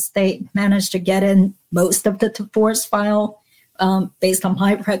because they managed to get in most of the divorce file. Based on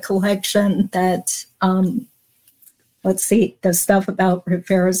my recollection, that the stuff about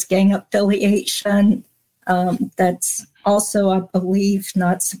Rivera's gang affiliation, that's also, I believe,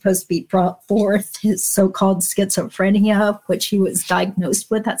 not supposed to be brought forth. His so-called schizophrenia, which he was diagnosed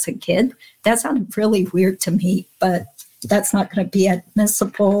with as a kid. That sounded really weird to me, but that's not going to be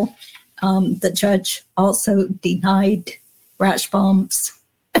admissible. The judge also denied Rashbaum's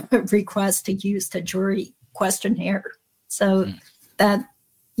request to use the jury questionnaire. So that,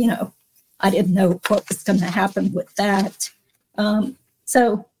 I didn't know what was going to happen with that.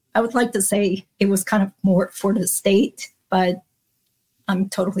 So I would like to say it was kind of more for the state, but I'm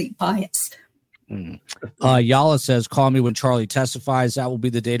totally biased. Yala says, call me when Charlie testifies. That will be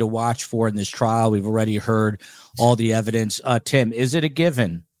the day to watch for in this trial. We've already heard all the evidence. Tim, is it a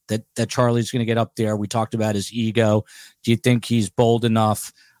given that Charlie's going to get up there? We talked about his ego. Do you think he's bold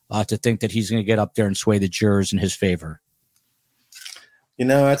enough to think that he's going to get up there and sway the jurors in his favor?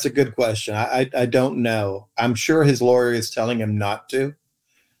 That's a good question. I don't know. I'm sure his lawyer is telling him not to,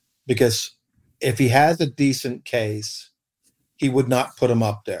 because if he has a decent case, he would not put him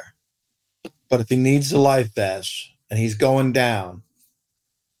up there. But if he needs the life vest and he's going down,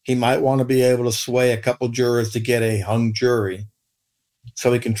 he might want to be able to sway a couple jurors to get a hung jury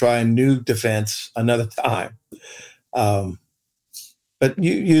so he can try a new defense another time. But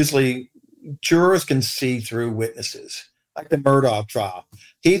usually jurors can see through witnesses, like the Murdaugh trial.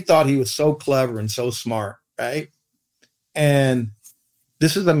 He thought he was so clever and so smart, right? And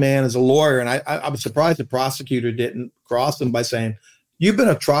this is a man as a lawyer, and I was surprised the prosecutor didn't cross him by saying, you've been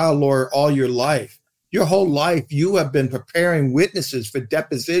a trial lawyer all your life. Your whole life, you have been preparing witnesses for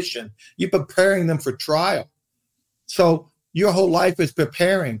deposition. You're preparing them for trial. So your whole life is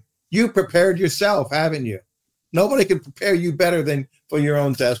preparing. You prepared yourself, haven't you? Nobody can prepare you better than for your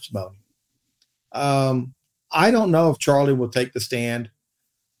own testimony. I don't know if Charlie will take the stand,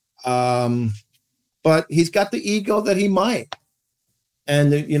 but he's got the ego that he might.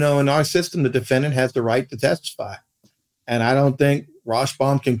 And, in our system, the defendant has the right to testify. And I don't think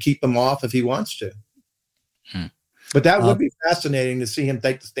Rashbaum can keep him off if he wants to. But that would be fascinating to see him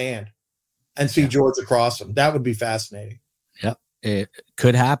take the stand and see George across him. That would be fascinating. Yep, it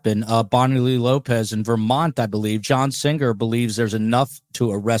could happen. Bonnie Lee Lopez in Vermont, I believe. John Singer believes there's enough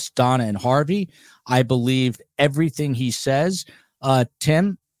to arrest Donna and Harvey. I believe everything he says.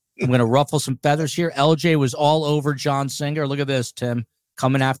 Tim, I'm going to ruffle some feathers here. LJ was all over John Singer. Look at this, Tim,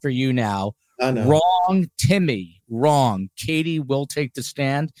 coming after you now. I know. Wrong, Timmy. Wrong. Katie will take the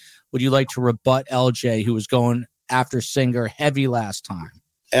stand. Would you like to rebut LJ, who was going after Singer heavy last time?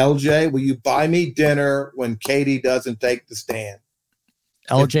 LJ, will you buy me dinner when Katie doesn't take the stand?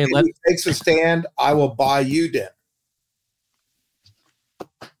 LJ, if Katie takes a stand, I will buy you dinner.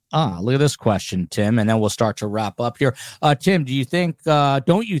 Look at this question, Tim, and then we'll start to wrap up here. Tim,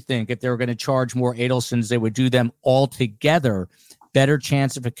 don't you think if they were going to charge more Adelsons, they would do them all together? Better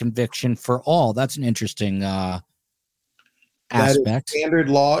chance of a conviction for all. That's an interesting aspect. That is standard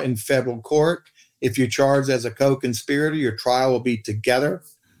law in federal court. If you're charged as a co-conspirator, your trial will be together,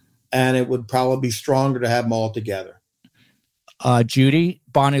 and it would probably be stronger to have them all together. Judy,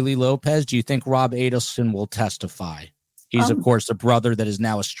 Bonnie Lee Lopez, do you think Rob Adelson will testify? He's, of course, the brother that is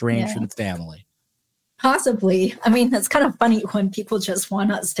now estranged from the family. Possibly. I mean, it's kind of funny when people just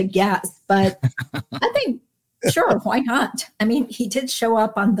want us to guess, but I think, sure, why not? I mean, he did show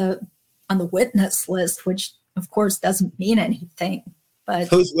up on the witness list, which, of course, doesn't mean anything. But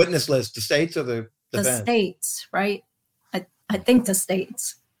whose witness list? The states or the states, right? I think the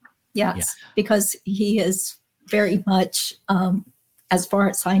states. Yes, because he is very much, as far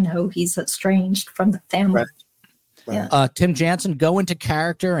as I know, he's estranged from the family. Right. Yeah. Tim Jansen, go into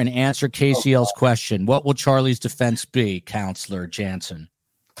character and answer KCL's question. What will Charlie's defense be, Counselor Jansen?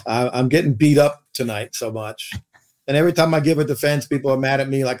 I'm getting beat up tonight so much. And every time I give a defense, people are mad at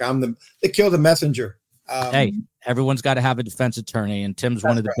me like they killed the messenger. Hey, everyone's got to have a defense attorney, and Tim's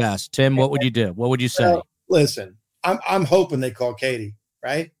one of the best. Tim, what would you do? What would you say? Well, listen, I'm hoping they call Katie,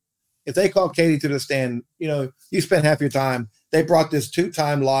 right? If they call Katie to the stand, you spent half your time. They brought this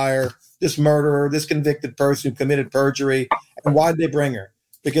 2-time liar, this murderer, this convicted person who committed perjury. And why did they bring her?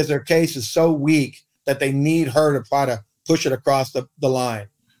 Because their case is so weak that they need her to try to push it across the line.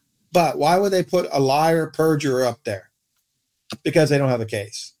 But why would they put a liar, perjurer up there? Because they don't have a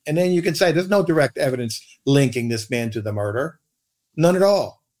case. And then you can say there's no direct evidence linking this man to the murder. None at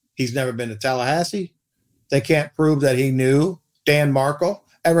all. He's never been to Tallahassee. They can't prove that he knew Dan Markel,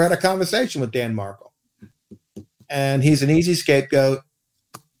 ever had a conversation with Dan Markel. And he's an easy scapegoat.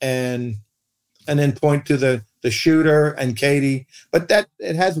 And then point to the shooter and Katie. But that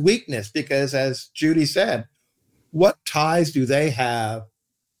it has weakness because, as Judy said, what ties do they have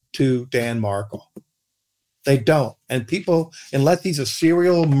to Dan Markel? They don't. And people, unless he's a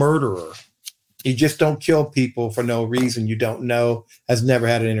serial murderer, you just don't kill people for no reason you don't know, has never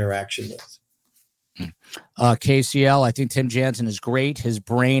had an interaction with. KCL, I think Tim Jansen is great. His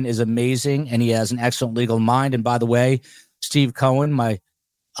brain is amazing, and he has an excellent legal mind. And by the way, Steve Cohen, my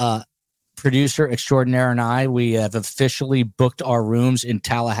producer extraordinaire, and I, we have officially booked our rooms in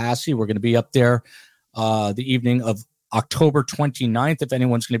Tallahassee. We're going to be up there the evening of October 29th. If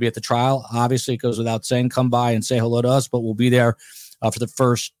anyone's going to be at the trial, obviously it goes without saying, come by and say hello to us, but we'll be there for the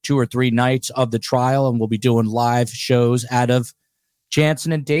first 2 or 3 nights of the trial, and we'll be doing live shows out of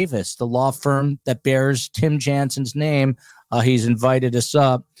Jansen and Davis, the law firm that bears Tim Jansen's name. He's invited us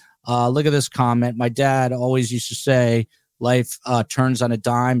up. Look at this comment. My dad always used to say, life turns on a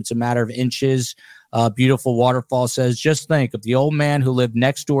dime. It's a matter of inches. Beautiful Waterfall says, just think if the old man who lived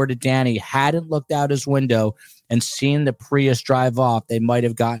next door to Danny hadn't looked out his window and seen the Prius drive off, they might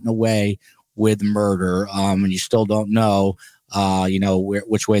have gotten away with murder. And you still don't know,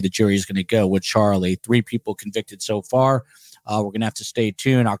 which way the jury is going to go with Charlie. 3 people convicted so far. We're going to have to stay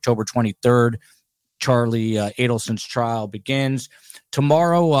tuned. October 23rd, Charlie Adelson's trial begins.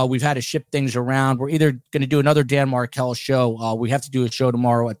 Tomorrow, we've had to ship things around. We're either going to do another Dan Markel show. We have to do a show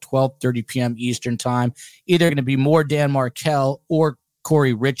tomorrow at 12:30 p.m. Eastern time. Either going to be more Dan Markel or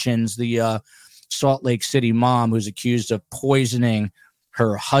Corey Richins, the Salt Lake City mom who's accused of poisoning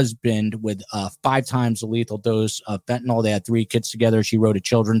her husband with 5 times the lethal dose of fentanyl. They had 3 kids together. She wrote a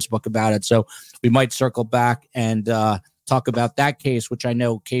children's book about it. So we might circle back and talk about that case, which I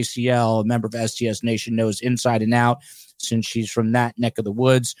know KCL, a member of STS Nation, knows inside and out since she's from that neck of the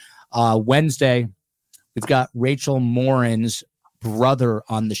woods. Wednesday, we've got Rachel Morin's brother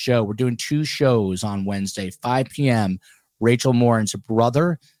on the show. We're doing 2 shows on Wednesday, 5 p.m. Rachel Morin's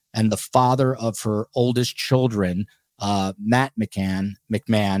brother and the father of her oldest children, Matt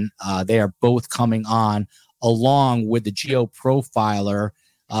McMahon, they are both coming on along with the geo-profiler.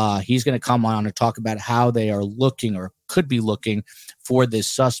 He's going to come on and talk about how they are looking or could be looking for this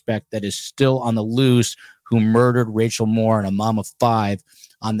suspect that is still on the loose who murdered Rachel Morin, a mom of 5,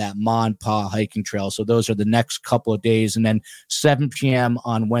 on that Mon Pa hiking trail. So those are the next couple of days. And then 7 p.m.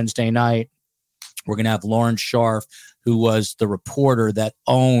 on Wednesday night, we're going to have Lauren Scharf, who was the reporter that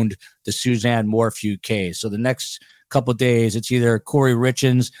owned the Suzanne Morphew case. So the next couple of days, it's either Corey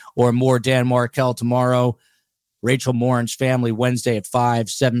Richins or more Dan Markel tomorrow. Rachel Morin's family Wednesday at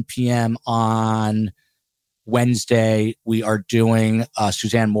 7 p.m. on Wednesday. We are doing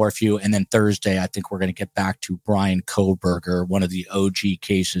Suzanne Morphew. And then Thursday, I think we're going to get back to Brian Kohberger, one of the OG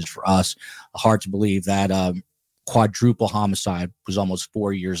cases for us. Hard to believe that quadruple homicide was almost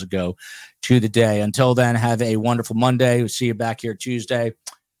 4 years ago to the day. Until then, have a wonderful Monday. We'll see you back here Tuesday.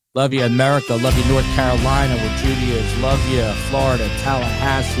 Love you, America. Love you, North Carolina, where Judy is. Love you, Florida,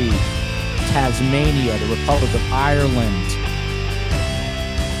 Tallahassee, Tasmania, the Republic of Ireland,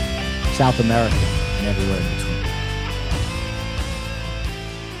 South America, and everywhere in between.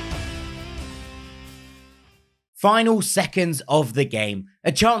 Final seconds of the game.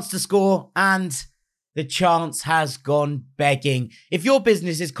 A chance to score, and the chance has gone begging. If your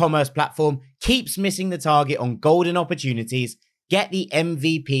business's commerce platform keeps missing the target on golden opportunities, get the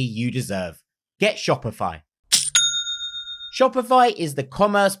MVP you deserve. Get Shopify. Shopify is the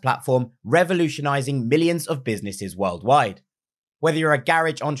commerce platform revolutionizing millions of businesses worldwide. Whether you're a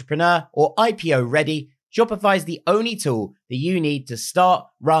garage entrepreneur or IPO ready, Shopify is the only tool that you need to start,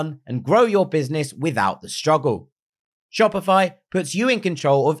 run, and grow your business without the struggle. Shopify puts you in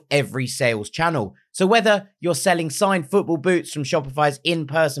control of every sales channel. So whether you're selling signed football boots from Shopify's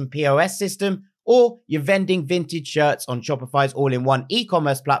in-person POS system, or you're vending vintage shirts on Shopify's all-in-one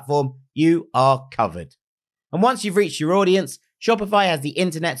e-commerce platform, you are covered. And once you've reached your audience, Shopify has the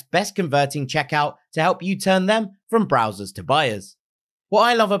internet's best converting checkout to help you turn them from browsers to buyers. What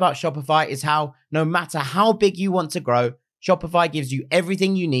I love about Shopify is how, no matter how big you want to grow, Shopify gives you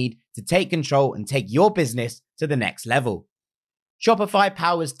everything you need to take control and take your business to the next level. Shopify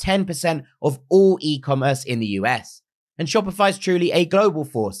powers 10% of all e-commerce in the US. And Shopify is truly a global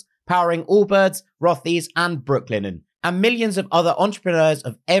force, powering Allbirds, Rothy's, and Brooklinen, and millions of other entrepreneurs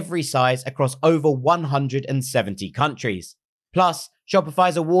of every size across over 170 countries. Plus,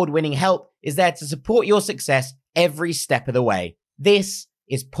 Shopify's award-winning help is there to support your success every step of the way. This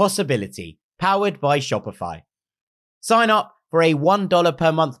is Possibility, powered by Shopify. Sign up for a $1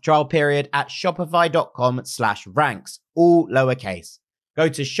 per month trial period at shopify.com/ranks, all lowercase. Go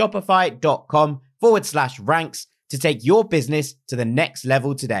to shopify.com/ranks to take your business to the next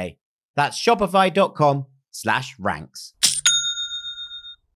level today. That's shopify.com/ranks.